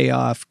he could pay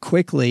off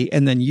quickly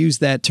and then use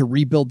that to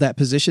rebuild that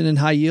position in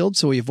high yield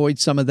so we avoid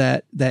some of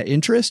that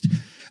interest,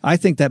 I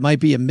think that might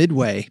be a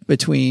midway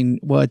between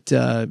what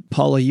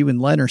Paula, you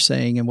and Len are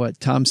saying and what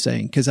Tom's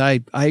saying, because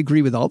I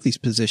agree with all these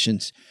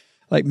positions.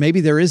 Like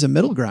maybe there is a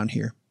middle ground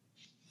here.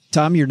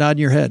 Tom, you're nodding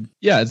your head.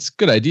 Yeah, it's a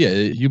good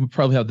idea. You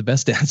probably have the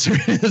best answer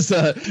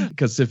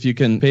because if you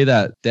can pay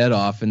that debt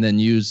off and then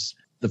use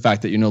the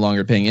fact that you're no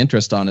longer paying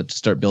interest on it to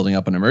start building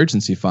up an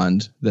emergency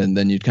fund,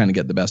 then you'd kind of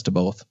get the best of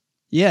both.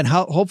 Yeah, and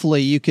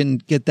hopefully you can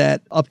get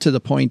that up to the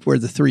point where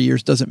the 3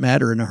 years doesn't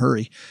matter in a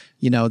hurry,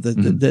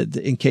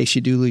 the in case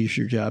you do lose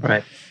your job.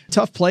 Right.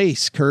 Tough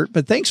place, Kurt,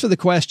 but thanks for the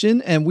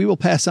question, and we will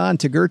pass on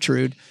to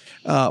Gertrude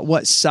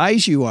what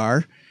size you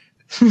are.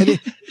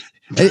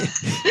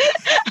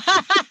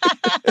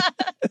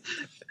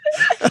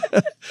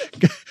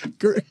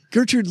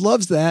 Gertrude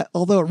loves that,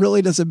 although it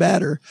really doesn't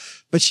matter,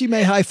 but she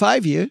may high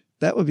five you.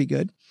 That would be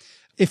good.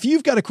 If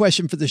you've got a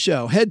question for the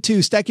show, head to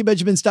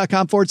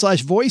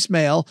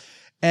stackingbenjamins.com/voicemail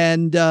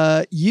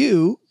and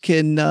you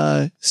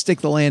can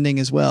stick the landing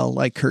as well,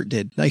 like Kurt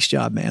did. Nice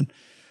job, man.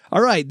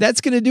 All right.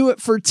 That's going to do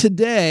it for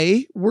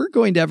today. We're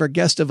going to have our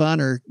guest of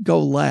honor go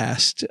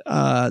last.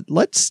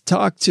 Let's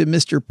talk to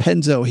Mr.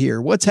 Penzo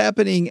here. What's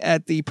happening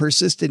at the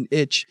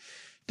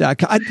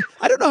persistentitch.com?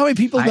 I don't know how many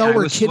people know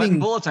we're kidding.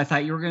 Bullets. I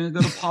thought you were going to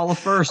go to Paula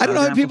first. I don't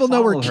know how many people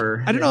know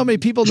I don't know how many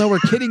people know we're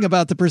kidding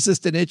about the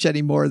persistent itch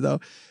anymore, though.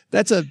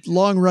 That's a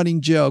long running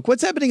joke.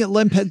 What's happening at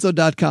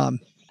lenpenzo.com?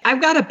 I've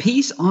got a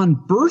piece on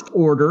birth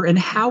order and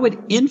how it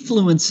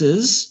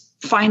influences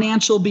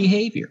financial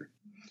behavior.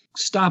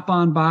 Stop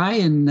on by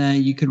and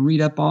you can read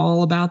up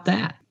all about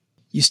that.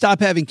 You stop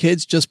having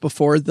kids just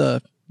before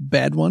the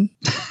bad one?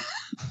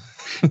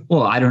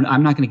 Well,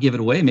 I'm not going to give it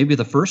away. Maybe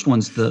the first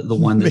one's the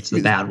one that's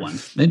the bad one.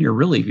 Then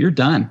you're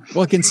done.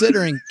 Well,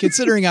 considering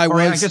I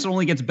was, I guess it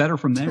only gets better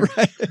from there.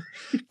 Right?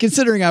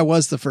 Considering I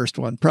was the first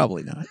one,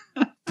 probably not.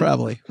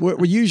 Probably.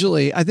 We're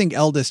usually, I think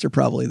eldest are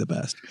probably the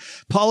best.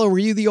 Paula, were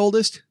you the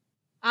oldest?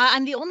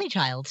 I'm the only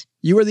child.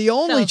 You were the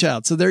only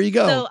child. So there you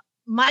go. So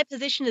my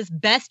position is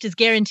best is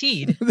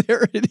guaranteed.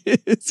 There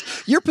it is.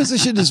 Your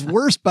position is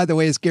worst, by the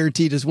way, is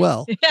guaranteed as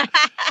well.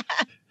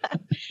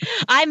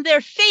 I'm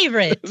their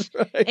favorite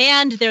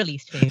and their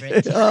least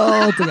favorite.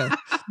 Oh,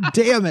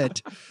 damn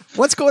it.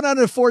 What's going on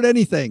at Afford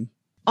Anything?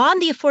 On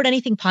the Afford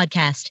Anything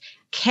podcast,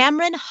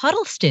 Cameron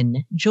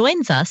Huddleston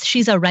joins us.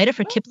 She's a writer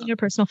for Kiplinger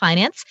Personal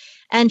Finance,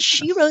 and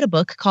she wrote a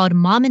book called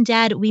Mom and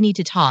Dad, We Need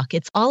to Talk.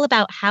 It's all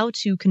about how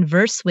to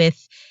converse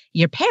with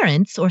your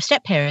parents or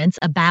step-parents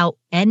about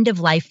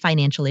end-of-life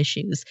financial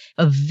issues.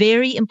 A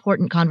very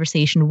important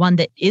conversation, one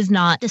that is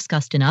not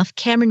discussed enough.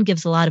 Cameron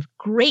gives a lot of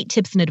great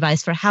tips and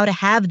advice for how to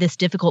have this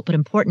difficult but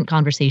important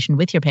conversation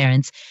with your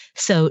parents.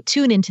 So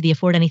tune into the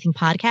Afford Anything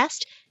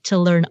podcast to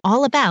learn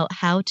all about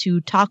how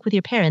to talk with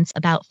your parents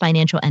about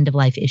financial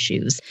end-of-life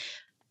issues.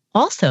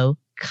 Also,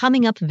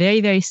 coming up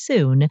very, very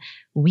soon,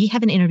 we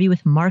have an interview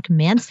with Mark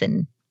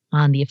Manson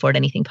on the Afford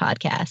Anything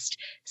podcast.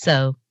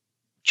 So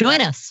join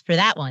us for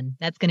that one.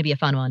 That's going to be a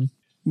fun one.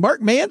 Mark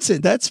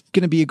Manson, that's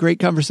going to be a great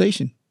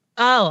conversation.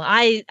 Oh,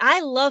 I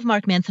love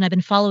Mark Manson. I've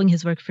been following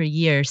his work for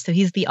years. So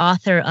he's the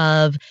author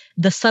of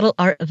The Subtle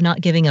Art of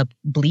Not Giving a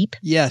Bleep.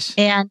 Yes.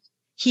 And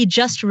He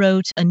just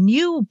wrote a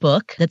new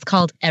book that's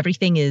called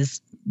Everything is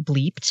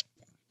Bleeped.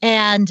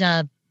 And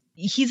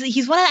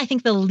he's one of, I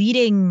think, the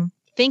leading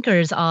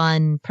thinkers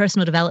on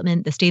personal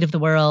development, the state of the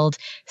world.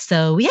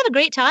 So we have a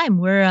great time.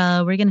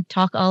 We're going to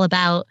talk all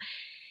about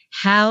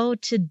how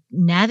to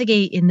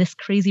navigate in this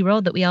crazy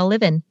world that we all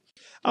live in.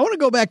 I want to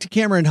go back to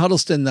Cameron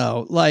Huddleston,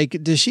 though.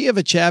 Like, does she have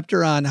a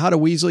chapter on how to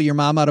weasel your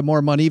mom out of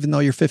more money, even though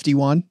you're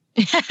 51?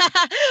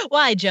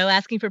 Why, Joe,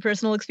 asking for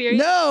personal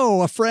experience?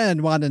 No, a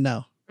friend wanted to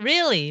know.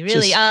 Really?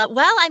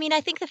 Well, I mean, I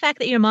think the fact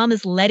that your mom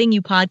is letting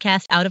you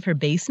podcast out of her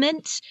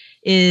basement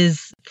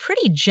is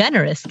pretty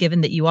generous,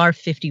 given that you are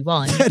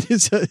 51.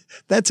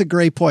 That's a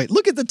great point.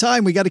 Look at the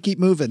time. We got to keep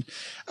moving.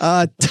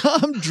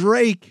 Tom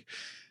Drake,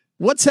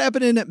 what's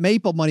happening at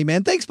Maple Money,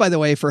 man? Thanks, by the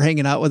way, for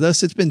hanging out with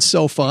us. It's been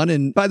so fun.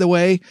 And by the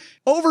way,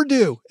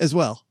 overdue as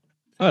well.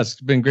 Oh,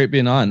 it's been great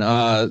being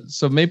on.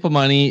 So Maple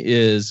Money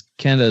is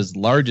Canada's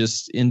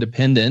largest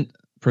independent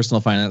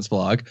personal finance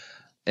blog.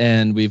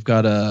 And we've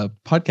got a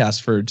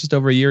podcast for just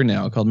over a year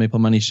now called Maple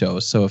Money Show.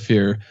 So if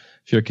you're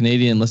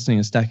Canadian listening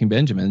and Stacking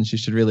Benjamins, you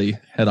should really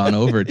head on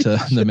over to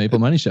the Maple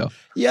Money Show.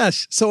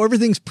 Yes. So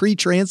everything's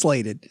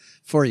pre-translated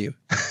for you.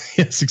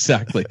 Yes,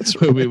 exactly.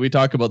 Right. We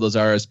talk about those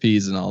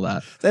RSPs and all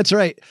that. That's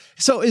right.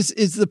 So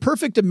is the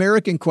perfect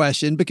American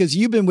question, because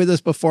you've been with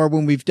us before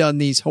when we've done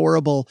these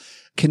horrible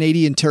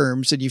Canadian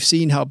terms and you've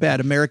seen how bad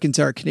Americans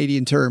are at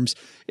Canadian terms,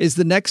 is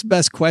the next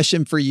best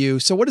question for you.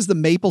 So what does the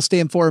Maple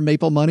stand for in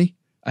Maple Money?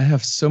 I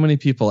have so many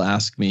people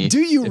ask me.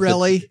 Do you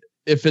really?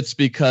 If it's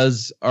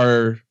because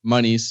our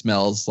money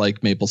smells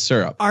like maple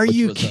syrup. Are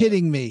you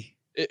kidding me?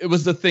 It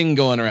was the thing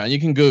going around. You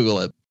can Google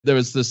it. There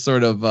was this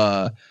sort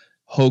of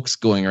hoax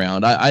going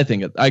around. I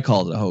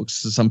called it a hoax.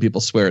 Some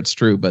people swear it's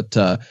true, but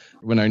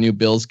when our new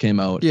bills came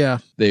out,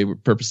 they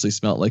purposely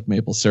smelled like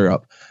maple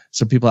syrup.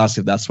 So people ask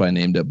if that's why I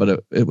named it,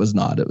 but it was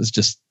not. It was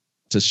just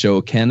to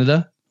show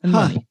Canada and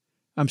money.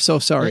 I'm so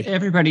sorry.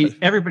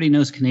 Everybody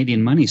knows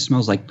Canadian money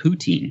smells like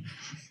poutine.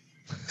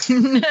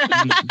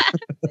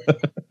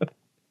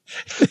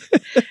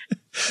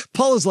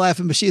 Paula's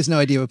laughing, but she has no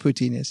idea what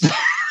poutine is.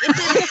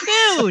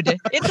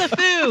 It's a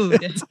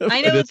food.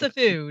 I know it's a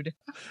food.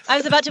 I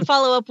was about to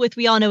follow up with,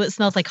 we all know it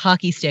smells like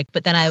hockey stick,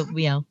 but then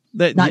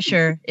not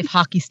sure if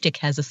hockey stick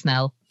has a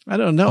smell. I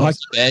don't know. Hockey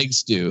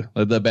bags do.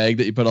 The bag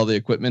that you put all the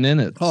equipment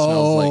in, it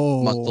smells like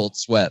month-old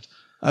sweat.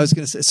 I was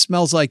going to say, it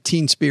smells like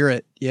Teen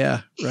Spirit.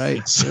 Yeah,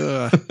 right.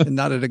 And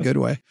not in a good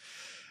way.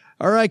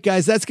 All right,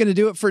 guys, that's going to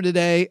do it for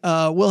today.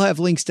 We'll have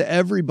links to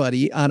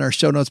everybody on our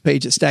show notes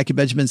page at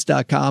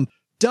stackingbenjamins.com.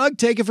 Doug,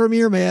 take it from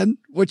here, man.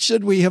 What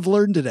should we have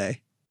learned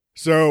today?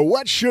 So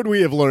what should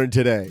we have learned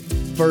today?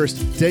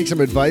 First, take some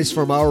advice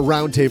from our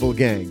roundtable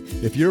gang.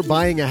 If you're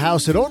buying a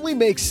house, it only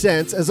makes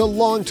sense as a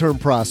long-term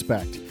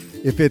prospect.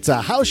 If it's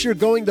a house you're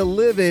going to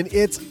live in,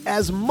 it's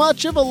as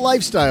much of a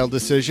lifestyle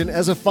decision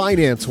as a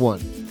finance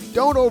one.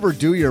 Don't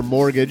overdo your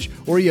mortgage,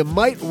 or you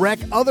might wreck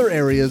other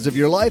areas of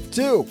your life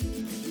too.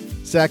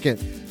 Second,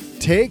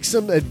 take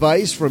some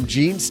advice from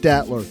Jean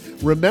Statler.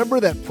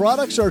 Remember that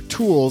products are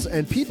tools,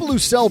 and people who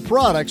sell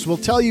products will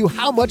tell you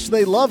how much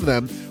they love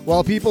them,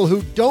 while people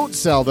who don't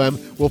sell them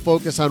will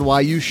focus on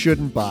why you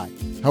shouldn't buy.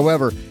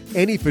 However,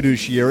 any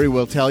fiduciary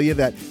will tell you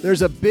that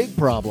there's a big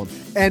problem,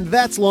 and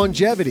that's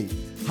longevity.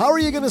 How are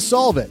you going to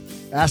solve it?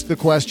 Ask the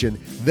question,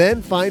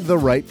 then find the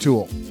right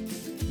tool.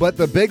 But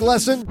the big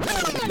lesson?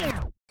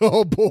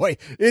 Oh boy,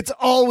 it's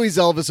always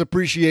Elvis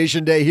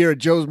Appreciation Day here at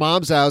Joe's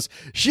mom's house.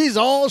 She's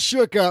all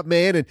shook up,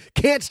 man, and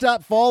can't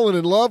stop falling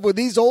in love with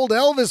these old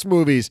Elvis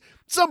movies.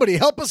 Somebody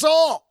help us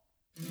all.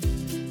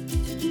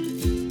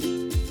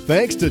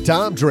 Thanks to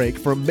Tom Drake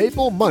from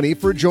Maple Money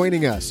for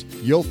joining us.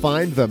 You'll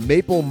find the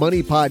Maple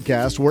Money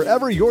Podcast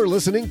wherever you're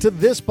listening to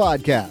this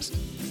podcast.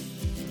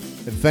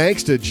 And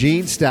thanks to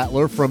Jean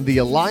Statler from the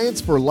Alliance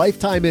for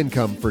Lifetime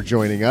Income for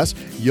joining us.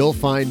 You'll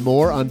find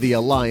more on the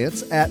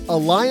Alliance at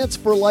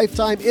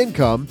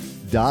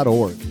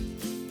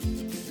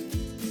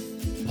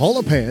allianceforlifetimeincome.org.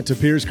 Paula Pant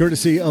appears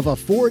courtesy of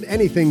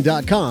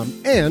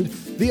AffordAnything.com and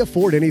the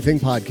Afford Anything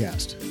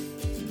podcast.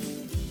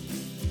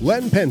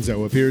 Len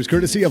Penzo appears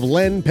courtesy of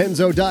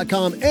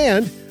lenpenzo.com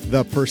and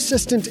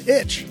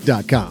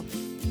thepersistentitch.com.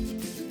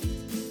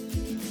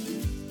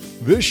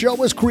 This show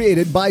was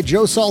created by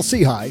Joe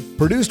Saul-Sehy,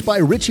 produced by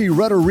Richie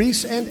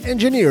Rutter-Reese, and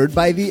engineered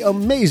by the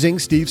amazing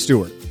Steve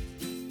Stewart.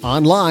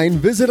 Online,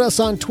 visit us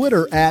on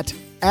Twitter at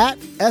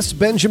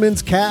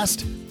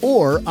 @SBenjaminsCast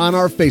or on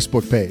our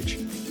Facebook page.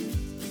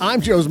 I'm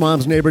Joe's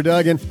mom's neighbor,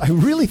 Doug, and I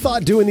really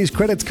thought doing these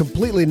credits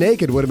completely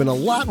naked would have been a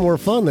lot more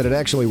fun than it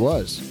actually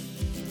was.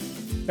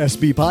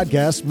 SB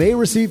Podcasts may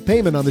receive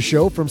payment on the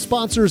show from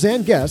sponsors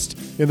and guests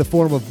in the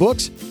form of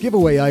books,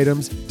 giveaway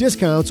items,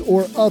 discounts,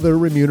 or other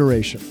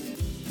remuneration.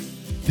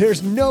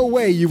 There's no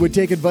way you would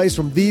take advice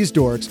from these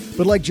dorks,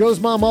 but like Joe's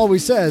mom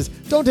always says,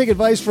 don't take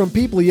advice from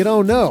people you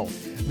don't know.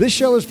 This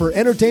show is for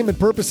entertainment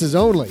purposes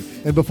only,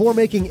 and before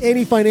making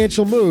any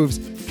financial moves,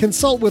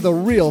 consult with a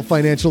real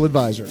financial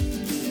advisor.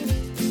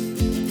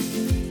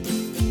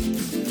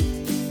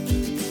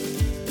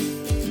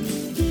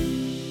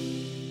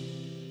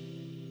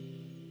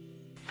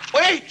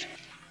 Wait!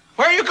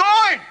 Where are you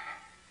going?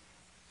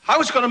 I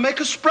was going to make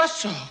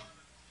espresso.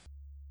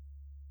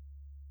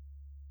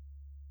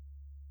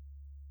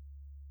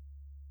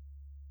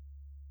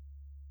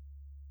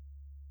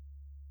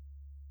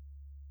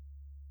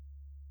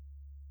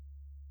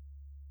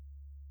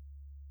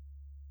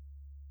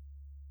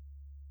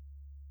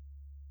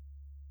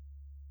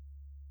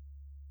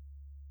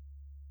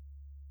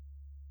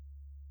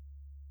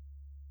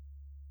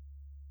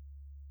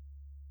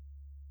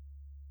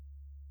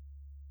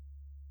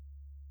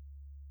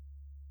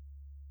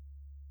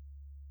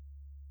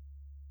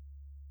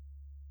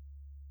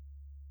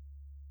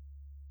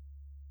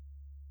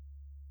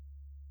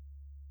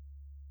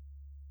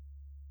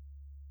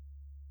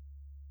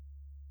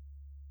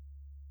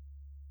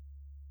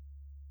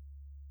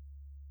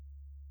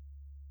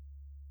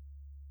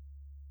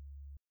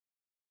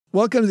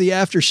 Welcome to the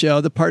after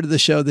show, the part of the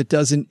show that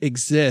doesn't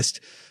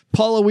exist.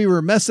 Paula, we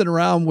were messing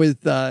around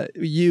with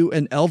you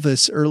and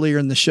Elvis earlier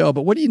in the show,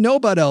 but what do you know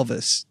about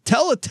Elvis?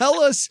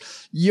 Tell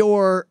us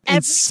your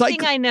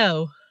everything I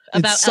know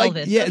about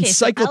Elvis. Yeah, okay,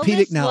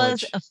 encyclopedic so Elvis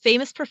knowledge. Was a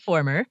famous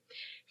performer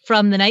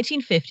from the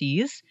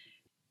 1950s.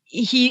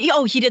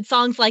 He did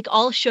songs like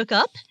All Shook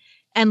Up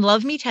and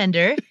Love Me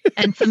Tender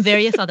and some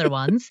various other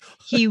ones.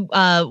 He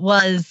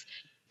was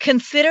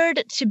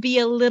considered to be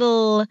a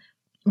little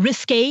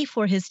risque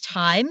for his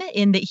time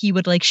in that he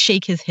would like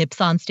shake his hips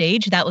on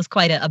stage. That was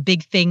quite a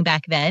big thing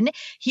back then.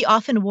 He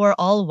often wore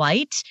all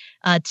white,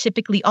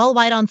 typically all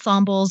white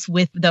ensembles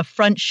with the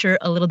front shirt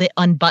a little bit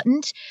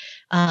unbuttoned.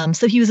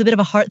 So he was a bit of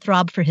a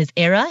heartthrob for his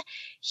era.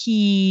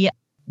 He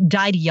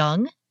died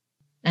young,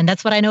 and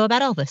that's what I know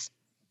about Elvis.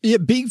 Yeah,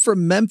 being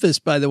from Memphis,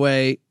 by the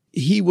way,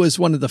 he was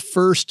one of the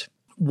first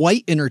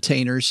white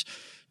entertainers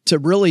to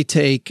really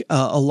take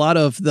a lot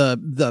of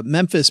the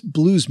Memphis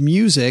blues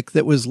music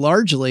that was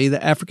largely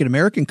the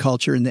African-American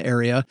culture in the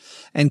area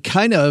and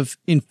kind of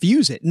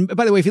infuse it. And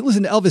by the way, if you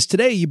listen to Elvis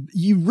today,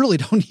 you really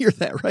don't hear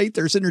that, right?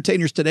 There's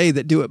entertainers today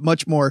that do it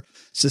much more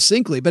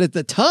succinctly. But at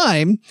the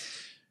time,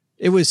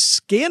 it was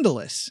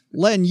scandalous.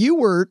 Len, you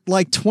were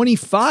like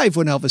 25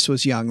 when Elvis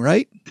was young,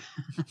 right?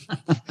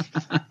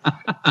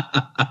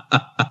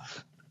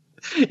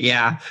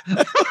 Yeah.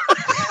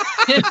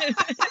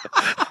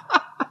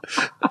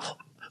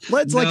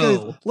 Len's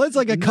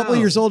like a couple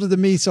years older than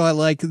me, so I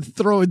like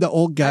throwing the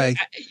old guy.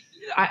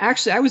 I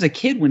was a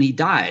kid when he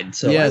died,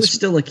 so I was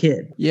still a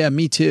kid. Yeah,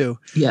 me too.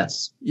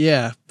 Yes.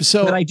 Yeah.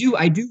 So, but I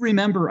do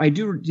remember.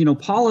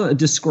 Paula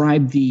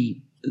described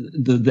the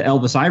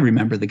Elvis I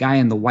remember, the guy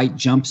in the white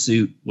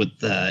jumpsuit with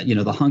the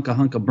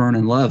hunka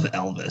burnin' love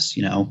Elvis.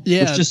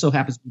 Which just so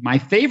happens to be my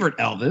favorite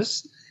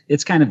Elvis.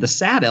 It's kind of the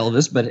sad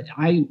Elvis, but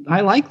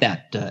I like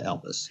that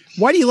Elvis.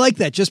 Why do you like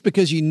that? Just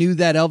because you knew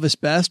that Elvis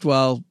best?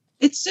 Well,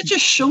 it's such a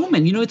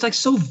showman. It's like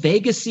so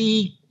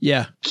Vegas-y,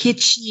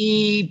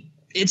 kitschy.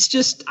 It's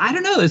just, I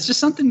don't know. It's just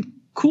something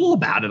cool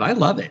about it. I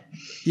love it.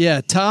 Yeah.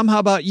 Tom, how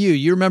about you?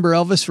 You remember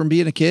Elvis from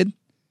being a kid?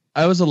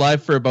 I was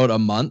alive for about a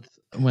month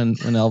when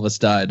Elvis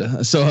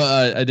died. So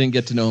I didn't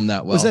get to know him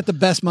that well. Was that the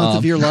best month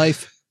of your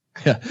life?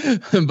 Yeah.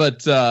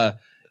 But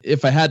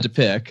if I had to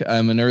pick,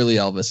 I'm an early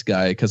Elvis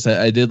guy because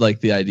I did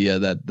like the idea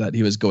that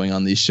he was going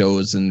on these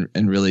shows and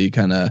really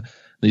kind of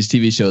these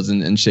TV shows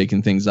and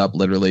shaking things up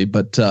literally,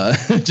 but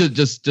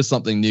just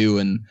something new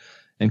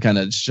and kind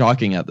of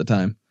shocking at the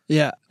time.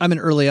 Yeah, I'm an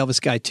early Elvis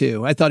guy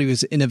too. I thought he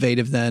was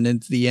innovative then, and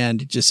at the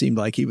end, it just seemed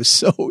like he was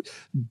so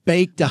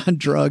baked on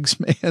drugs,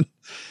 man.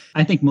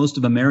 I think most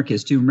of America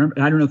is too. Remember,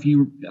 I don't know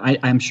if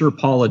I'm sure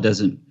Paula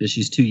doesn't.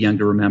 She's too young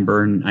to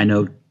remember, and I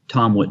know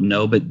Tom wouldn't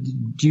know. But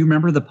do you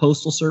remember the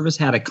Postal Service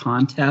had a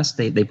contest?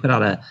 They put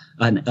out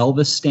an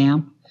Elvis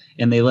stamp.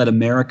 And they let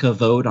America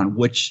vote on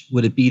which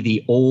would it be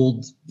the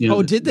old,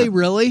 did they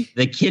really?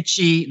 The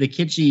kitschy,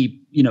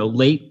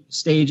 late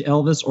stage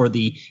Elvis or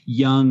the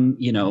young,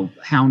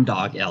 hound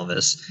dog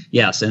Elvis.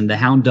 Yes. And the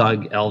hound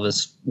dog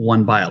Elvis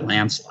won by a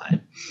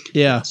landslide.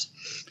 Yeah. Yes.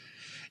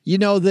 You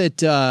know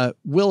that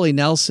Willie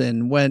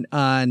Nelson went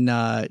on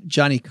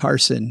Johnny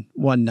Carson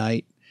one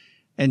night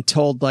and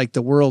told like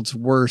the world's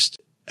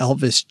worst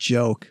Elvis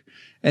joke.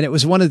 And it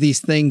was one of these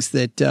things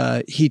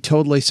that he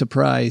totally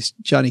surprised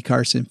Johnny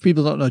Carson.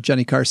 People don't know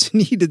Johnny Carson.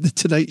 He did the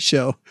Tonight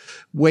Show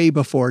way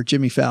before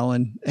Jimmy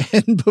Fallon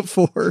and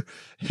before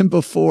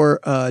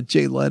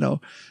Jay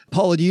Leno.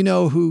 Paula, do you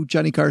know who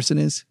Johnny Carson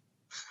is?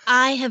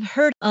 I have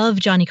heard of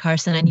Johnny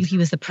Carson. I knew he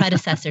was the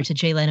predecessor to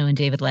Jay Leno and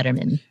David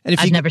Letterman. And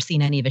I've never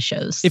seen any of his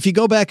shows. If you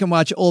go back and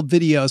watch old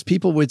videos,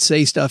 people would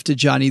say stuff to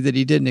Johnny that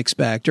he didn't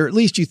expect, or at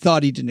least you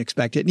thought he didn't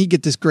expect it. And he'd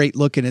get this great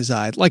look in his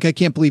eye. Like, I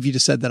can't believe you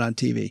just said that on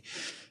TV.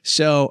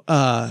 So,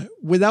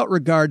 without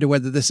regard to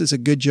whether this is a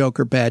good joke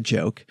or bad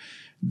joke,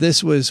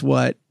 this was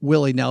what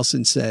Willie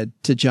Nelson said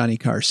to Johnny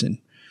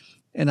Carson.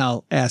 And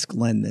I'll ask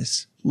Len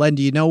this. Len,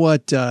 do you know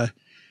what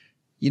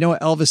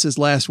Elvis's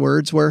last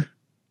words were?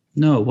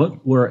 No.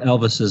 What were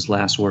Elvis's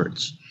last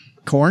words?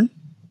 Corn.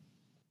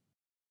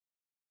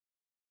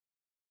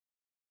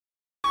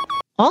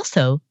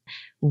 Also,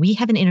 we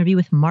have an interview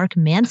with Mark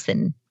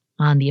Manson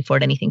on the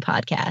Afford Anything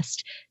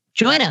podcast.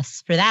 Join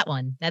us for that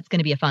one. That's going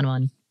to be a fun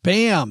one.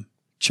 Bam.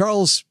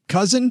 Charles'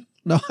 cousin?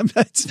 No, I'm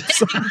not.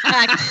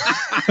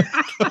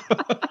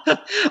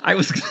 I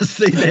was going to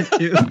say that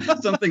too,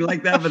 something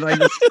like that, but I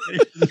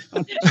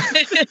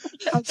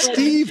just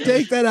Steve,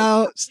 take that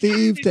out.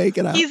 Steve, take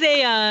it out. He's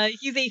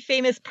a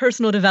famous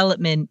personal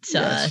development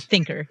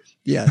thinker.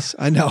 Yes,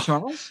 I know.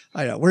 Charles?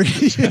 I know. We're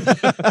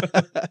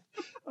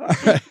all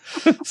right.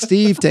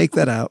 Steve, take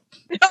that out.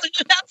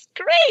 That's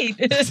great.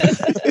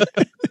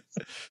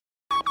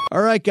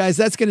 All right, guys,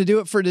 that's going to do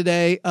it for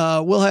today.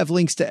 We'll have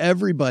links to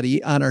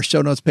everybody on our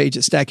show notes page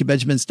at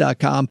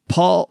stackingbenjamins.com.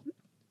 Paul,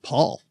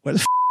 where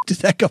the did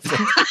that come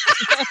from?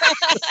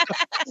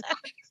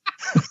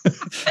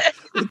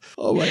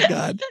 Oh, my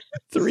God.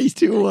 3,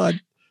 2,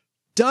 1.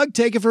 Doug,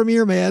 take it from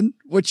here, man.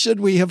 What should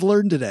we have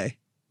learned today?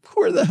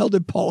 Where the hell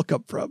did Paul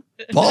come from?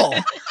 Paul.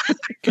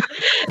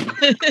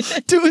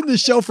 Doing the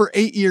show for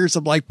 8 years,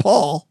 I'm like,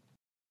 Paul.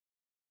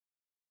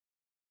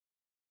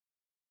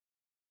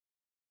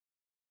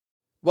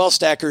 Well,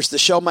 Stackers, the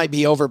show might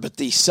be over, but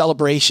the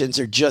celebrations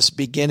are just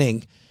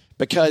beginning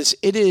because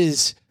it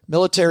is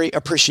Military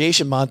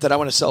Appreciation Month, and I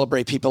want to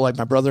celebrate people like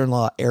my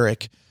brother-in-law,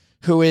 Eric,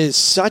 who is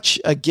such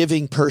a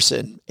giving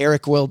person.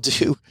 Eric will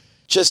do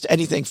just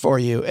anything for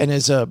you. And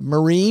as a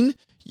Marine,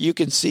 you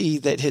can see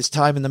that his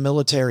time in the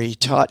military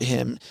taught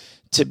him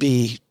to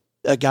be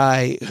a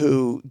guy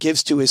who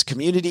gives to his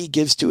community,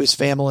 gives to his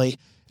family,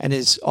 and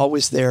is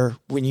always there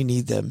when you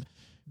need them.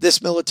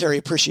 This Military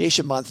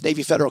Appreciation Month,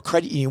 Navy Federal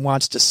Credit Union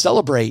wants to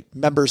celebrate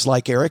members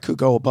like Eric who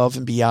go above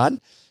and beyond.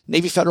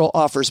 Navy Federal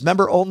offers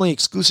member-only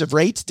exclusive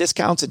rates,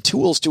 discounts, and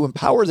tools to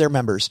empower their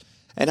members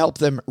and help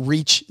them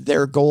reach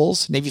their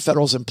goals. Navy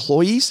Federal's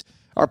employees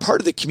are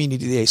part of the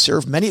community they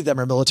serve. Many of them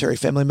are military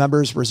family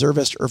members,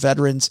 reservists, or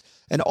veterans,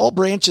 and all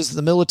branches of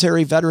the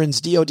military,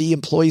 veterans, DOD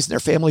employees, and their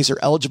families are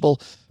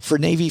eligible for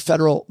Navy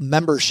Federal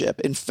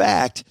membership. In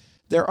fact,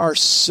 there are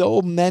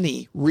so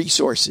many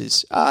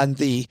resources on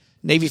the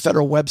Navy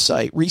Federal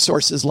website,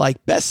 resources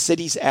like Best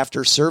Cities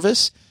After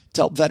Service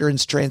to help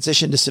veterans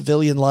transition to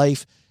civilian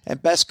life,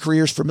 and Best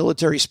Careers for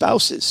Military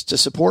Spouses to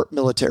support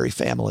military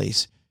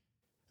families.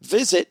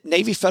 Visit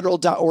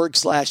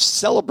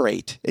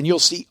NavyFederal.org/celebrate, and you'll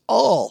see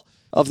all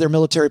of their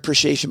Military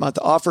Appreciation Month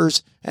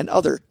offers and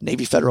other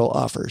Navy Federal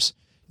offers.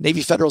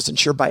 Navy Federal is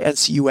insured by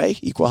NCUA,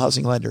 Equal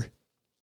Housing Lender.